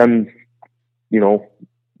 just been, you know,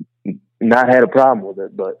 not had a problem with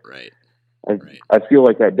it. But right. I feel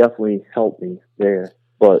like that definitely helped me there.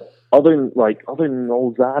 But other than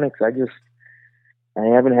Ozonics, I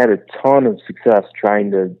haven't had a ton of success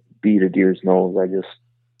trying to beat a deer's nose.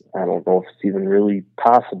 I don't know if it's even really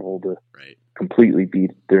possible to completely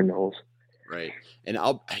beat their nose. Right. And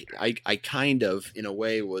I kind of, in a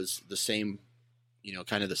way, was the same, you know,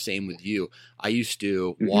 kind of the same with you. I used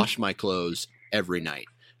to wash my clothes every night.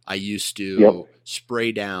 I used to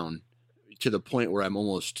spray down to the point where I'm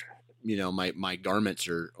almost, you know, my garments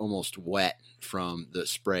are almost wet from the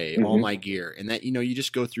spray, all my gear. And that, you know, you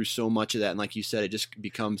just go through so much of that. And like you said, it just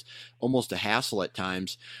becomes almost a hassle at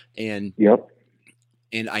times. And,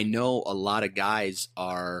 and I know a lot of guys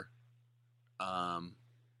are,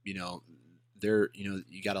 you know,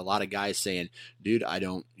 you got a lot of guys saying, dude,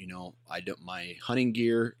 my hunting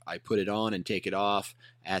gear, I put it on and take it off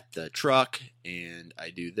at the truck, and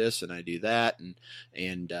I do this and I do that.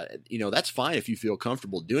 And you know, that's fine if you feel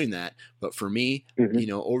comfortable doing that. But for me, you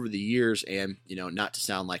know, over the years, and, you know, not to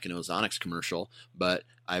sound like an Ozonics commercial, but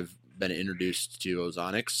I've been introduced to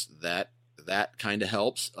Ozonics that kind of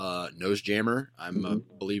helps. Nose jammer. I'm a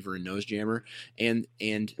believer in nose jammer, and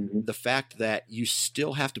the fact that you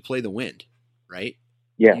still have to play the wind. Right?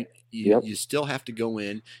 Yeah. You still have to go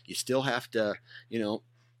in. You still have to, you know,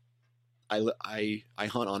 I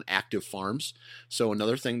hunt on active farms. So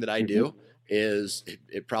another thing that I do is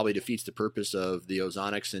it probably defeats the purpose of the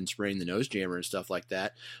Ozonics and spraying the nose jammer and stuff like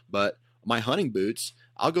that. But my hunting boots,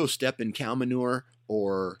 I'll go step in cow manure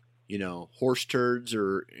or, you know, horse turds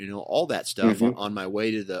or, you know, all that stuff on my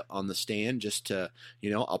way to on the stand, just to, you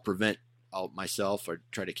know, I'll prevent myself, or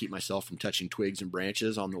try to keep myself from touching twigs and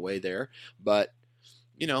branches on the way there. But,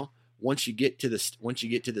 you know, once you get to the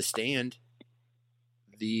stand,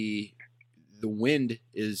 the wind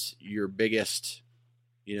is your biggest,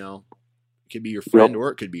 you know, it could be your friend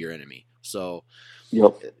or it could be your enemy. So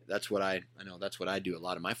that's what I know. That's what I do a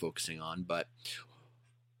lot of my focusing on. But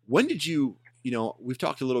when did you know, we've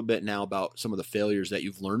talked a little bit now about some of the failures that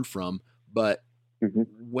you've learned from, but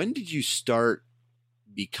when did you start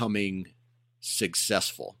becoming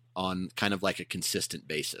successful on kind of like a consistent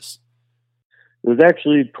basis? It was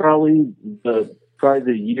actually probably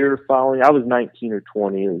the year following. I was 19 or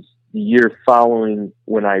 20. It was the year following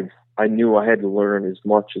when I knew I had to learn as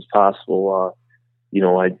much as possible.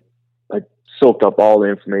 I soaked up all the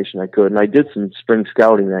information I could, and I did some spring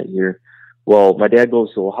scouting that year. Well, my dad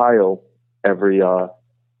goes to Ohio every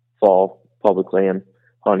fall, public land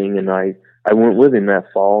hunting, and I went with him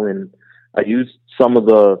that fall, and I used some of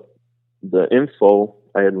the info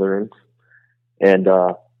I had learned, and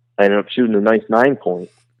I ended up shooting a nice 9-point.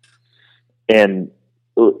 And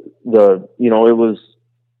it was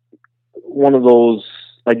one of those,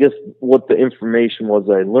 I guess what the information was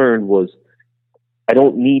I learned was I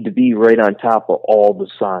don't need to be right on top of all the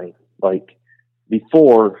sign. Like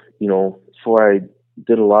before I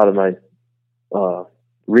did a lot of my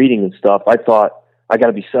reading and stuff, I thought I got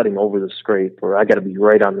to be setting over the scrape or I got to be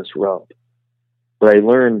right on this rub. But I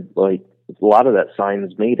learned like a lot of that sign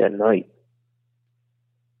is made at night.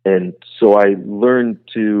 And so I learned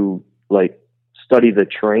to like study the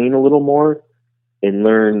terrain a little more and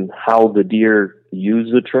learn how the deer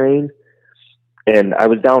use the terrain. And I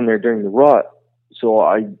was down there during the rut. So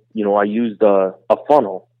I used a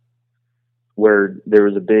funnel where there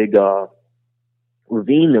was a big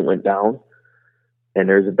ravine that went down, and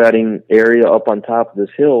there's a bedding area up on top of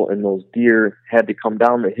this hill, and those deer had to come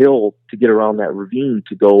down the hill to get around that ravine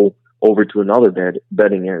to go over to another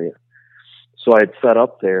bedding area. So I had set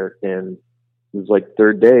up there, and it was like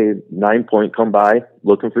third day, 9-point come by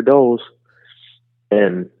looking for does,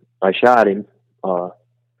 and I shot him.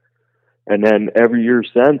 And then every year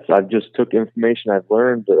since, I've just took information I've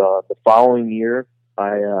learned. The following year,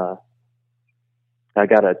 I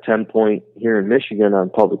got a 10-point here in Michigan on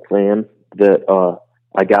public land that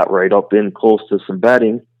I got right up in close to some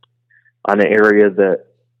bedding on an area that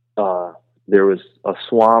there was a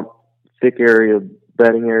swamp, thick area,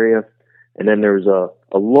 bedding area, and then there was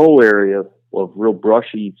a low area of real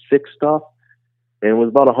brushy, thick stuff, and it was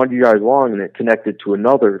about 100 yards long, and it connected to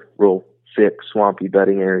another real thick, swampy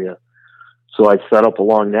bedding area. So I set up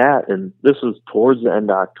along that, and this was towards the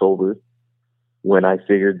end of October when I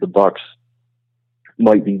figured the bucks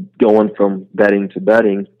might be going from bedding to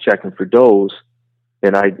bedding, checking for does.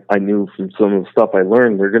 And I knew from some of the stuff I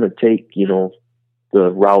learned, they're going to take,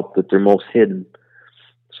 the route that they're most hidden.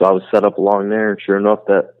 So I was set up along there, and sure enough,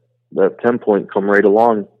 that 10-point come right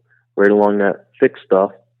along that thick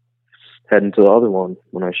stuff, heading to the other one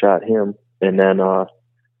when I shot him. And then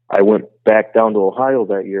I went back down to Ohio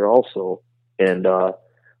that year also, and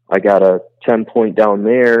I got a 10-point down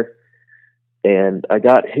there, and I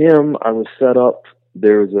got him. I was set up.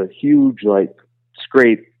 There was a huge,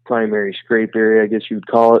 primary scrape area, I guess you'd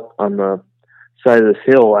call it, on the side of this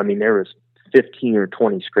hill. I mean, there was 15 or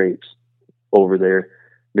 20 scrapes over there.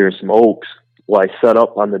 There's some oaks. Well, I set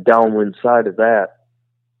up on the downwind side of that,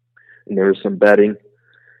 and there was some bedding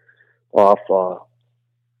off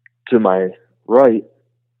to my right,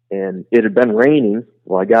 and it had been raining.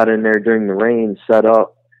 Well, I got in there during the rain, set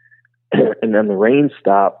up, and then the rain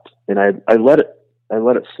stopped, and I let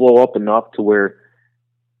it slow up enough to where,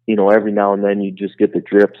 every now and then you just get the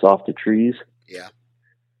drips off the trees. Yeah.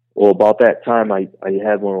 Well, about that time, I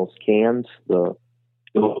had one of those cans, the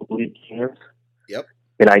bleed cans. Yep.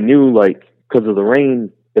 And I knew, because of the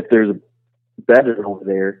rain, if there's a bedding over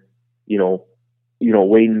there,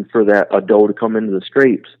 waiting for a doe to come into the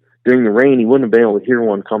scrapes. During the rain, he wouldn't have been able to hear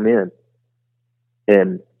one come in.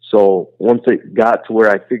 And so once it got to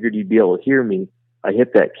where I figured he'd be able to hear me, I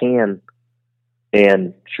hit that can,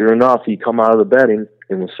 and sure enough, he come out of the bedding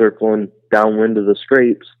and was circling downwind of the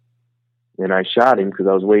scrapes. And I shot him because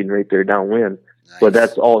I was waiting right there downwind. Nice. But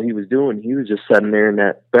that's all he was doing. He was just sitting there in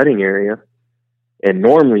that bedding area. And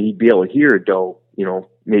normally he'd be able to hear a doe,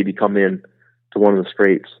 maybe come in to one of the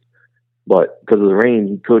scrapes. But because of the rain,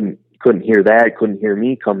 he couldn't hear that. Couldn't hear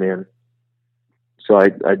me come in. So I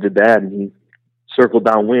did that, and he circled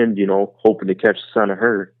downwind, hoping to catch the scent of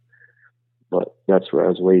her. But that's where I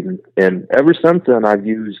was waiting. And ever since then, I've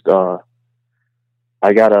used,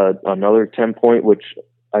 I got another 10-point, which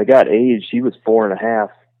I got aged. He was 4.5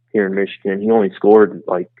 here in Michigan. He only scored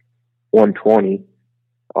 120.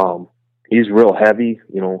 He's real heavy,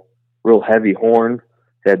 real heavy horn,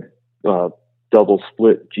 had double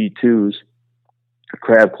split G2s,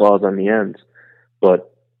 crab claws on the ends.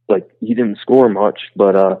 But he didn't score much.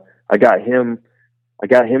 But I got him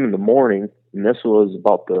in the morning, and this was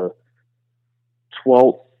about the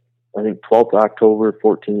 12th October,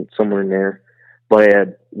 14th, somewhere in there. But I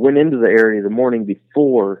had went into the area the morning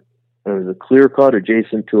before, and it was a clear cut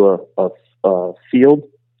adjacent to a field,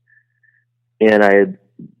 and I had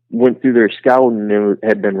went through their scouting and it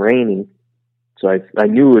had been raining. So I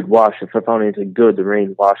knew it would wash. If I found anything good, the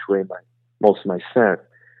rain washed away most of my scent.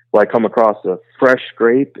 Well, I come across a fresh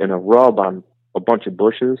scrape and a rub on a bunch of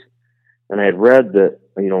bushes. And I had read that,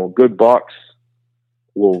 good bucks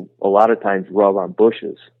will a lot of times rub on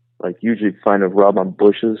bushes. Like usually if you find a rub on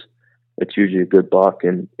bushes, it's usually a good buck.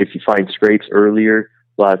 And if you find scrapes earlier,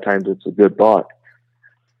 a lot of times it's a good buck.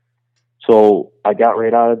 So I got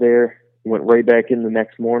right out of there, went right back in the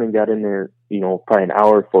next morning, got in there, probably an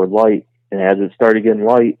hour before light. And as it started getting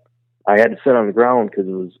light, I had to sit on the ground because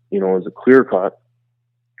it was, it was a clear cut.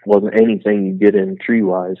 It wasn't anything you get in tree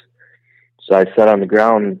wise. So I sat on the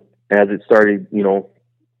ground, and as it started,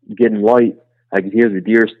 getting light, I could hear the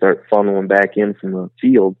deer start funneling back in from the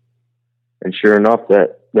field. And sure enough,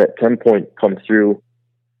 that 10-point come through.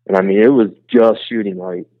 And I mean, it was just shooting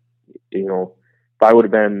light. If I would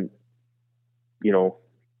have been, he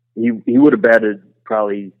would have batted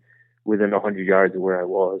probably within 100 yards of where I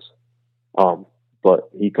was. But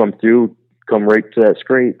he come right to that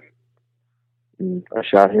scrape, and I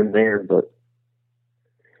shot him there. But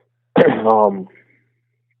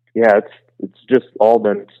yeah, it's just all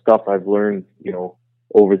been stuff I've learned,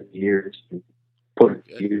 over the years and put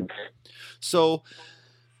it to use. So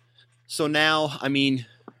now, I mean,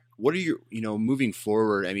 what are your, moving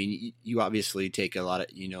forward? I mean, you obviously take a lot of,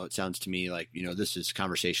 it sounds to me like, this is a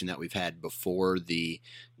conversation that we've had before we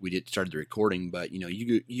started the recording, but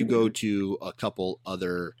you go to a couple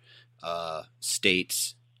other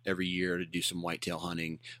states every year to do some whitetail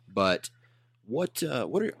hunting. But what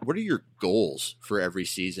are your goals for every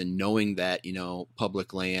season, knowing that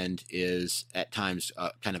public land is at times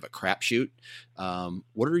kind of a crapshoot?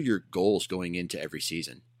 What are your goals going into every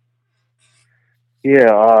season?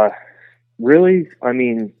 Yeah, really, I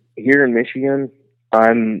mean, here in Michigan,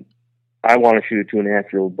 I want to shoot a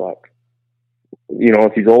 2.5-year-old buck.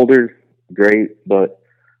 If he's older, great, but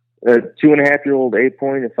a 2.5-year-old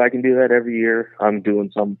 8-point, if I can do that every year, I'm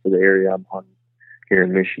doing something for the area I'm hunting here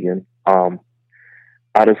in Michigan.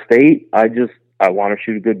 Out of state, I want to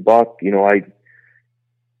shoot a good buck. I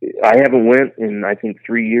haven't went in, I think,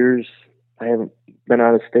 3 years. I haven't been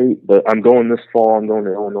out of state, but I'm going this fall. I'm going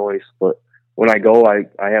to Illinois, but when I go,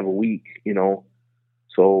 I have a week,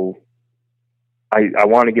 so I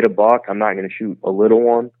want to get a buck. I'm not going to shoot a little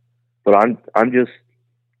one, but I'm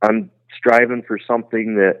striving for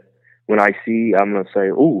something that when I see, I'm going to say,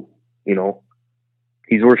 "Ooh,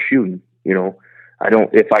 he's worth shooting."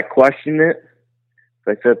 If I question it,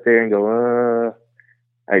 if I sit there and go,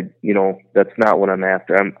 that's not what I'm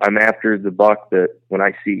after. I'm after the buck that when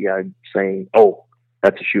I see, I'm saying, "Oh,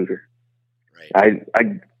 that's a shooter." Right.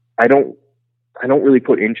 I don't really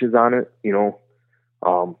put inches on it,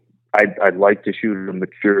 I'd like to shoot a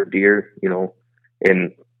mature deer,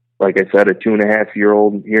 and like I said, a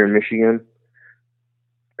 2.5-year-old here in Michigan,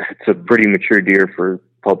 it's a pretty mature deer for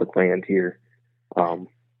public land here.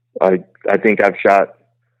 I think I've shot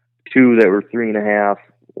 2 that were 3.5,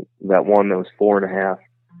 that one that was 4.5,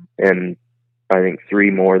 and I think 3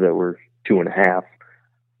 more that were 2.5.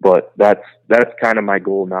 But that's kind of my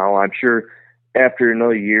goal now. I'm sure after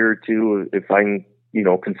another year or two, if I can,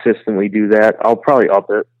 consistently do that, I'll probably up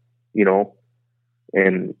it,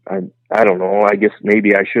 and I don't know, I guess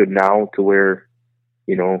maybe I should now to where,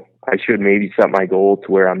 I should maybe set my goal to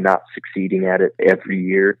where I'm not succeeding at it every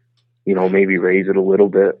year, maybe raise it a little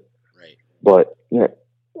bit. Right. But yeah,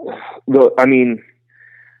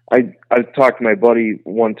 I talked to my buddy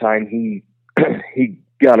one time, he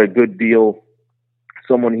got a good deal.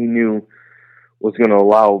 Someone he knew was going to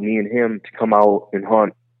allow me and him to come out and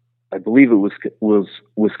hunt. I believe it was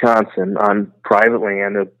Wisconsin on private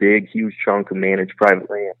land, a big, huge chunk of managed private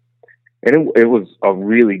land. And it was a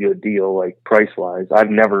really good deal, like price wise. I've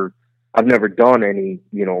never done any,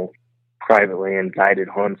 private land guided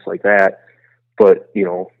hunts like that. But,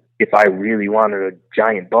 if I really wanted a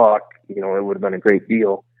giant buck, it would have been a great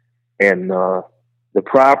deal. And, the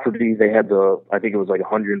property, they had I think it was like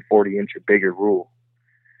 140 inch or bigger rule.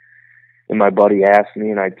 And my buddy asked me,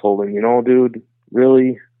 and I told him, dude,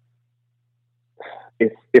 really,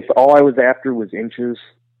 if all I was after was inches,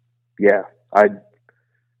 yeah,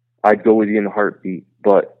 I'd go with you in a heartbeat.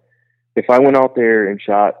 But if I went out there and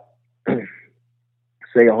shot, say,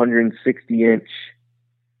 160 inch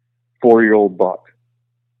 4-year-old buck,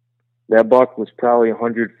 that buck was probably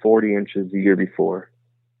 140 inches the year before.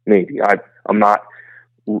 Maybe. I'm not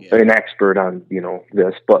an expert on,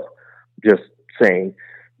 this, but just saying,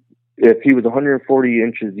 if he was 140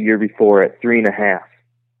 inches the year before at 3.5,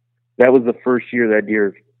 that was the first year that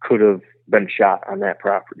deer could have been shot on that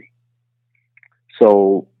property.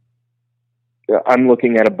 So I'm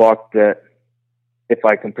looking at a buck that if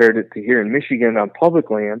I compared it to here in Michigan on public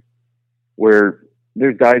land, where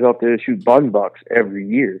there's guys out there that shoot button bucks every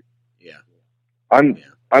year. Yeah.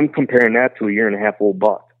 I'm comparing that to a 1.5-year-old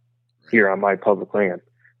buck here on my public land,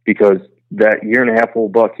 because that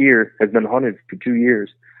 1.5-year-old buck here has been hunted for 2 years,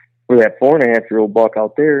 where that 4.5-year-old buck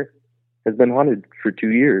out there has been hunted for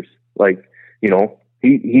 2 years. Like, you know,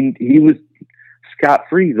 he was scot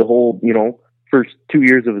free the whole, you know, first 2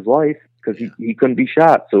 years of his life, because he couldn't be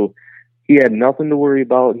shot. So he had nothing to worry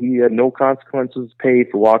about. He had no consequences to pay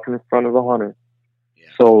for walking in front of a hunter. Yeah.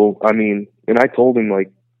 So, I mean, and I told him,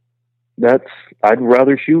 like, I'd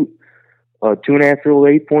rather shoot a 2.5-year-old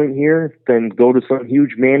 8-point here than go to some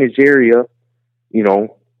huge managed area, you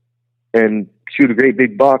know, and shoot a great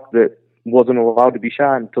big buck that wasn't allowed to be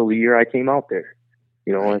shot until the year I came out there.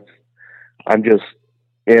 You know,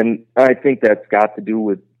 and I think that's got to do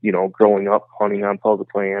with, you know, growing up hunting on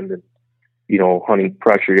public land and, you know, hunting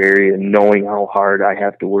pressured area and knowing how hard I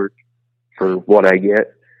have to work for what I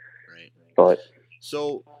get. Right. But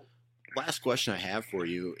so, last question I have for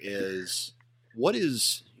you is, what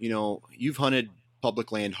is, you know, you've hunted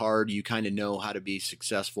public land hard, you kind of know how to be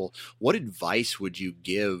successful. What advice would you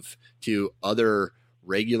give to other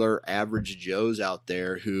regular average Joes out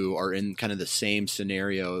there who are in kind of the same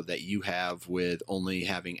scenario that you have with only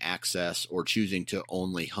having access or choosing to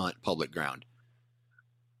only hunt public ground?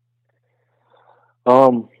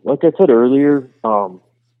 Like I said earlier,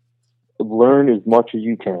 learn as much as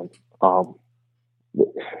you can.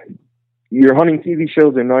 Your hunting TV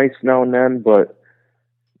shows are nice now and then, but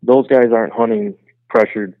those guys aren't hunting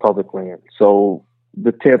pressured public land. So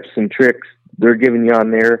the tips and tricks they're giving you on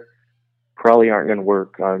there probably aren't going to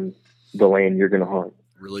work on the land you're going to hunt.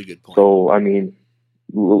 Really good point. So, I mean,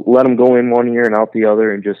 let them go in one ear and out the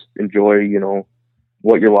other and just enjoy, you know,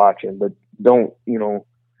 what you're watching. But don't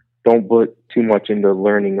put too much into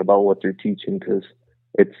learning about what they're teaching, because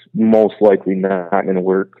it's most likely not going to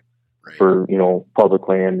work for, you know, public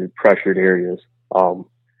land and pressured areas.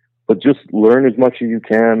 But just learn as much as you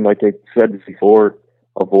can. Like I said before,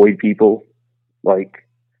 avoid people. Like,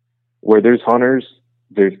 where there's hunters,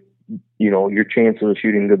 there's, you know, your chances of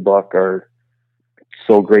shooting a good buck are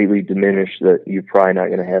so greatly diminished that you're probably not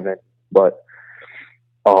going to have it. But,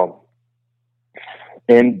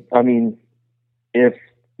 and I mean, if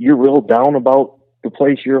you're real down about the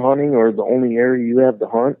place you're hunting or the only area you have to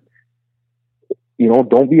hunt, you know,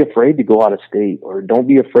 don't be afraid to go out of state, or don't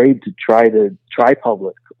be afraid to try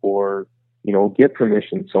public, or, you know, get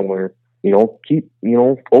permission somewhere. You know,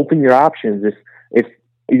 open your options. If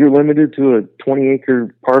you're limited to a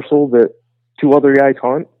 20-acre parcel that 2 other guys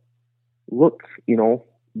hunt, look, you know,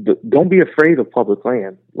 don't be afraid of public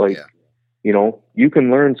land. Like, you know, you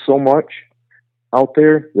can learn so much out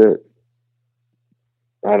there that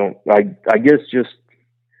I guess just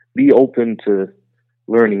be open to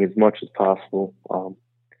learning as much as possible.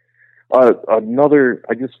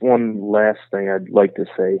 One last thing I'd like to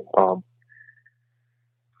say,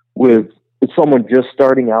 with someone just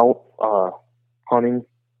starting out hunting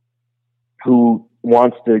who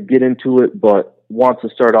wants to get into it but wants to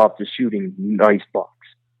start off just shooting nice bucks.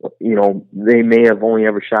 You know, they may have only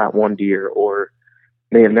ever shot one deer, or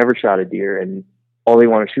may have never shot a deer, and all they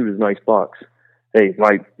want to shoot is nice bucks. Hey,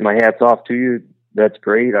 my hat's off to you. That's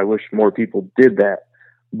great. I wish more people did that.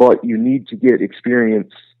 But you need to get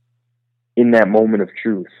experience in that moment of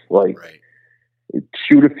truth. Like,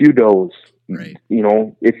 shoot a few does. Right. You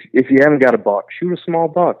know, if you haven't got a buck, shoot a small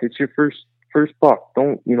buck. It's your first buck.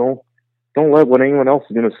 Don't let what anyone else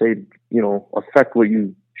is going to say, you know, affect what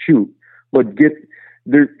you shoot. But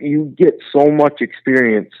you get so much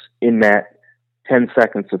experience in that 10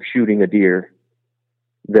 seconds of shooting a deer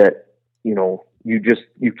that, you know, you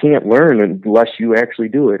can't learn unless you actually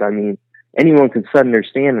do it. I mean, anyone can sit in their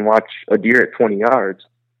stand and watch a deer at 20 yards,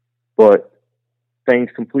 but things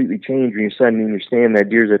completely change when you're sitting in your stand, that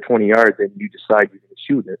deer's at 20 yards, and you decide you're going to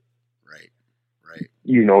shoot it. Right.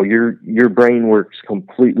 You know, your brain works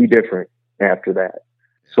completely different after that.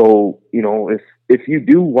 So, you know, if you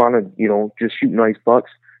do want to, you know, just shoot nice bucks,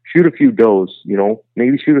 shoot a few does, you know,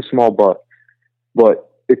 maybe shoot a small buck,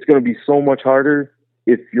 but it's going to be so much harder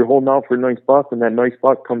if you're holding out for a nice buck and that nice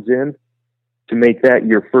buck comes in, to make that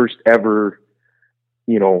your first ever,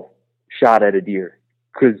 you know, shot at a deer.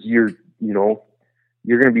 'Cause you're going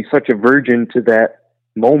to be such a virgin to that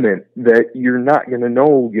moment that you're not going to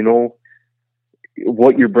know, you know,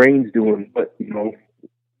 what your brain's doing, but, you know,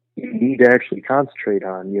 you need to actually concentrate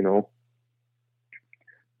on, you know.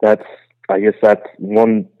 I guess that's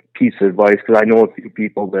one piece of advice, because I know a few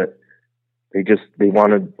people that they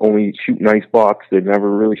want to only shoot nice bucks. They've never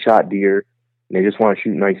really shot deer, and they just want to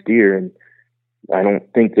shoot nice deer. And I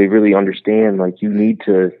don't think they really understand, like, you need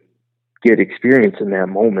to get experience in that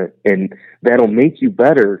moment, and that'll make you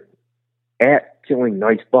better at killing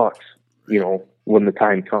nice bucks, you know, when the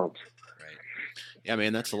time comes. Right. Yeah,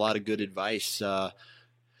 man, that's a lot of good advice.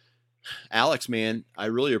 Alex, man, I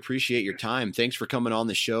really appreciate your time. Thanks for coming on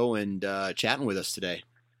the show and chatting with us today.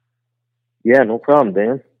 Yeah, no problem,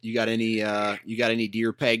 Dan. You got any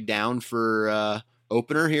deer pegged down for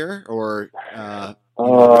opener here, or the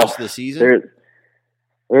rest of the season?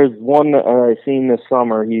 There's one I seen this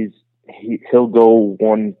summer. He'll go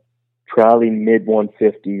one probably mid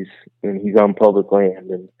 150s, and he's on public land.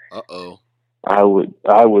 And I would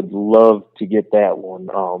love to get that one.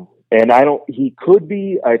 And he could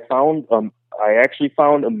be. I actually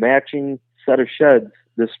found a matching set of sheds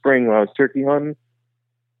this spring when I was turkey hunting.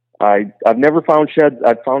 I've never found sheds.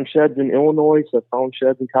 I've found sheds in Illinois. I've found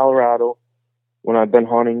sheds in Colorado when I've been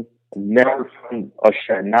hunting. I've never found a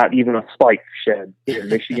shed, not even a spike shed in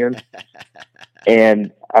Michigan.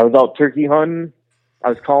 And I was out turkey hunting. I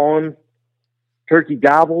was calling. Turkey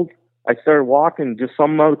gobbled. I started walking, just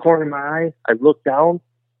something out of the corner of my eye. I looked down,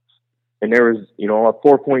 and there was, a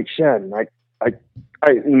 4-point shed. And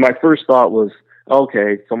my first thought was,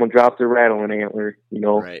 okay, someone dropped their rattling antler.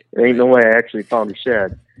 Right. There ain't no way I actually found a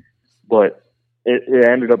shed. But it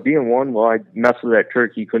ended up being one. Well, I messed with that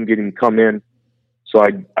turkey, couldn't get him to come in. So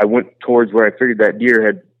I went towards where I figured that deer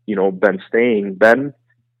had, been staying, bedding.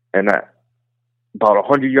 And about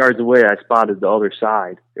 100 yards away, I spotted the other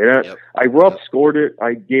side. And I rough scored it.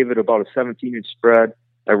 I gave it about a 17-inch spread.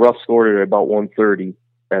 I rough scored it at about 130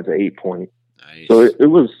 as an 8-point. Nice. So it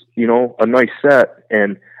was, a nice set.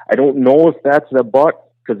 And I don't know if that's the buck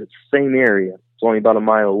because it's the same area. It's only about a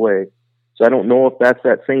mile away. So I don't know if that's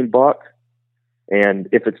that same buck. And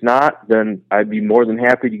if it's not, then I'd be more than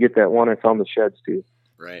happy to get that one I found the sheds too.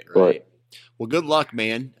 Right. But, well, good luck,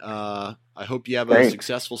 man. I hope you have a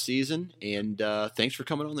successful season, and thanks for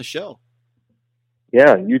coming on the show.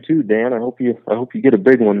 Yeah, you too, Dan. I hope you get a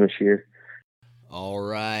big one this year. All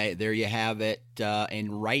right, there you have it.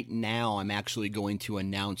 And right now, I'm actually going to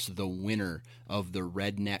announce the winner of the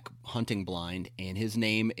Redneck Hunting Blind, and his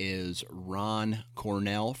name is Ron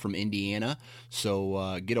Cornell from Indiana.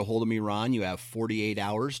 So get a hold of me, Ron. You have 48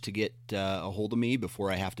 hours to get a hold of me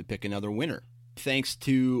before I have to pick another winner. Thanks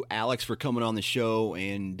to Alex for coming on the show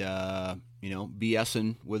and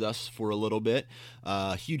BSing with us for a little bit.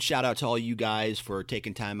 Huge shout out to all you guys for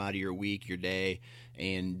taking time out of your week, your day,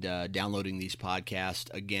 and downloading these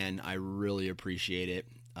podcasts. Again, I really appreciate it.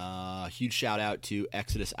 Huge shout out to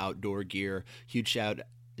Exodus Outdoor Gear. I can't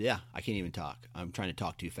even talk. I'm trying to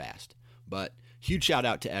talk too fast. But huge shout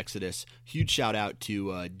out to Exodus. Huge shout out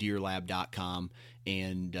to DeerLab.com.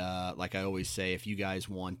 And like I always say, if you guys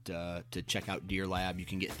want to check out Deer Lab, you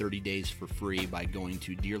can get 30 days for free by going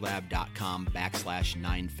to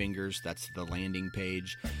DeerLab.com/9fingers. That's the landing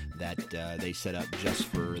page that they set up just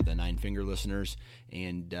for the 9-finger listeners.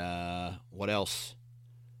 And what else?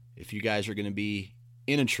 If you guys are going to be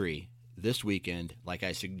in a tree this weekend, like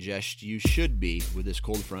I suggest you should be with this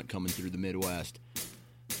cold front coming through the Midwest,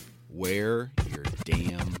 wear your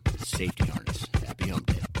damn safety harness.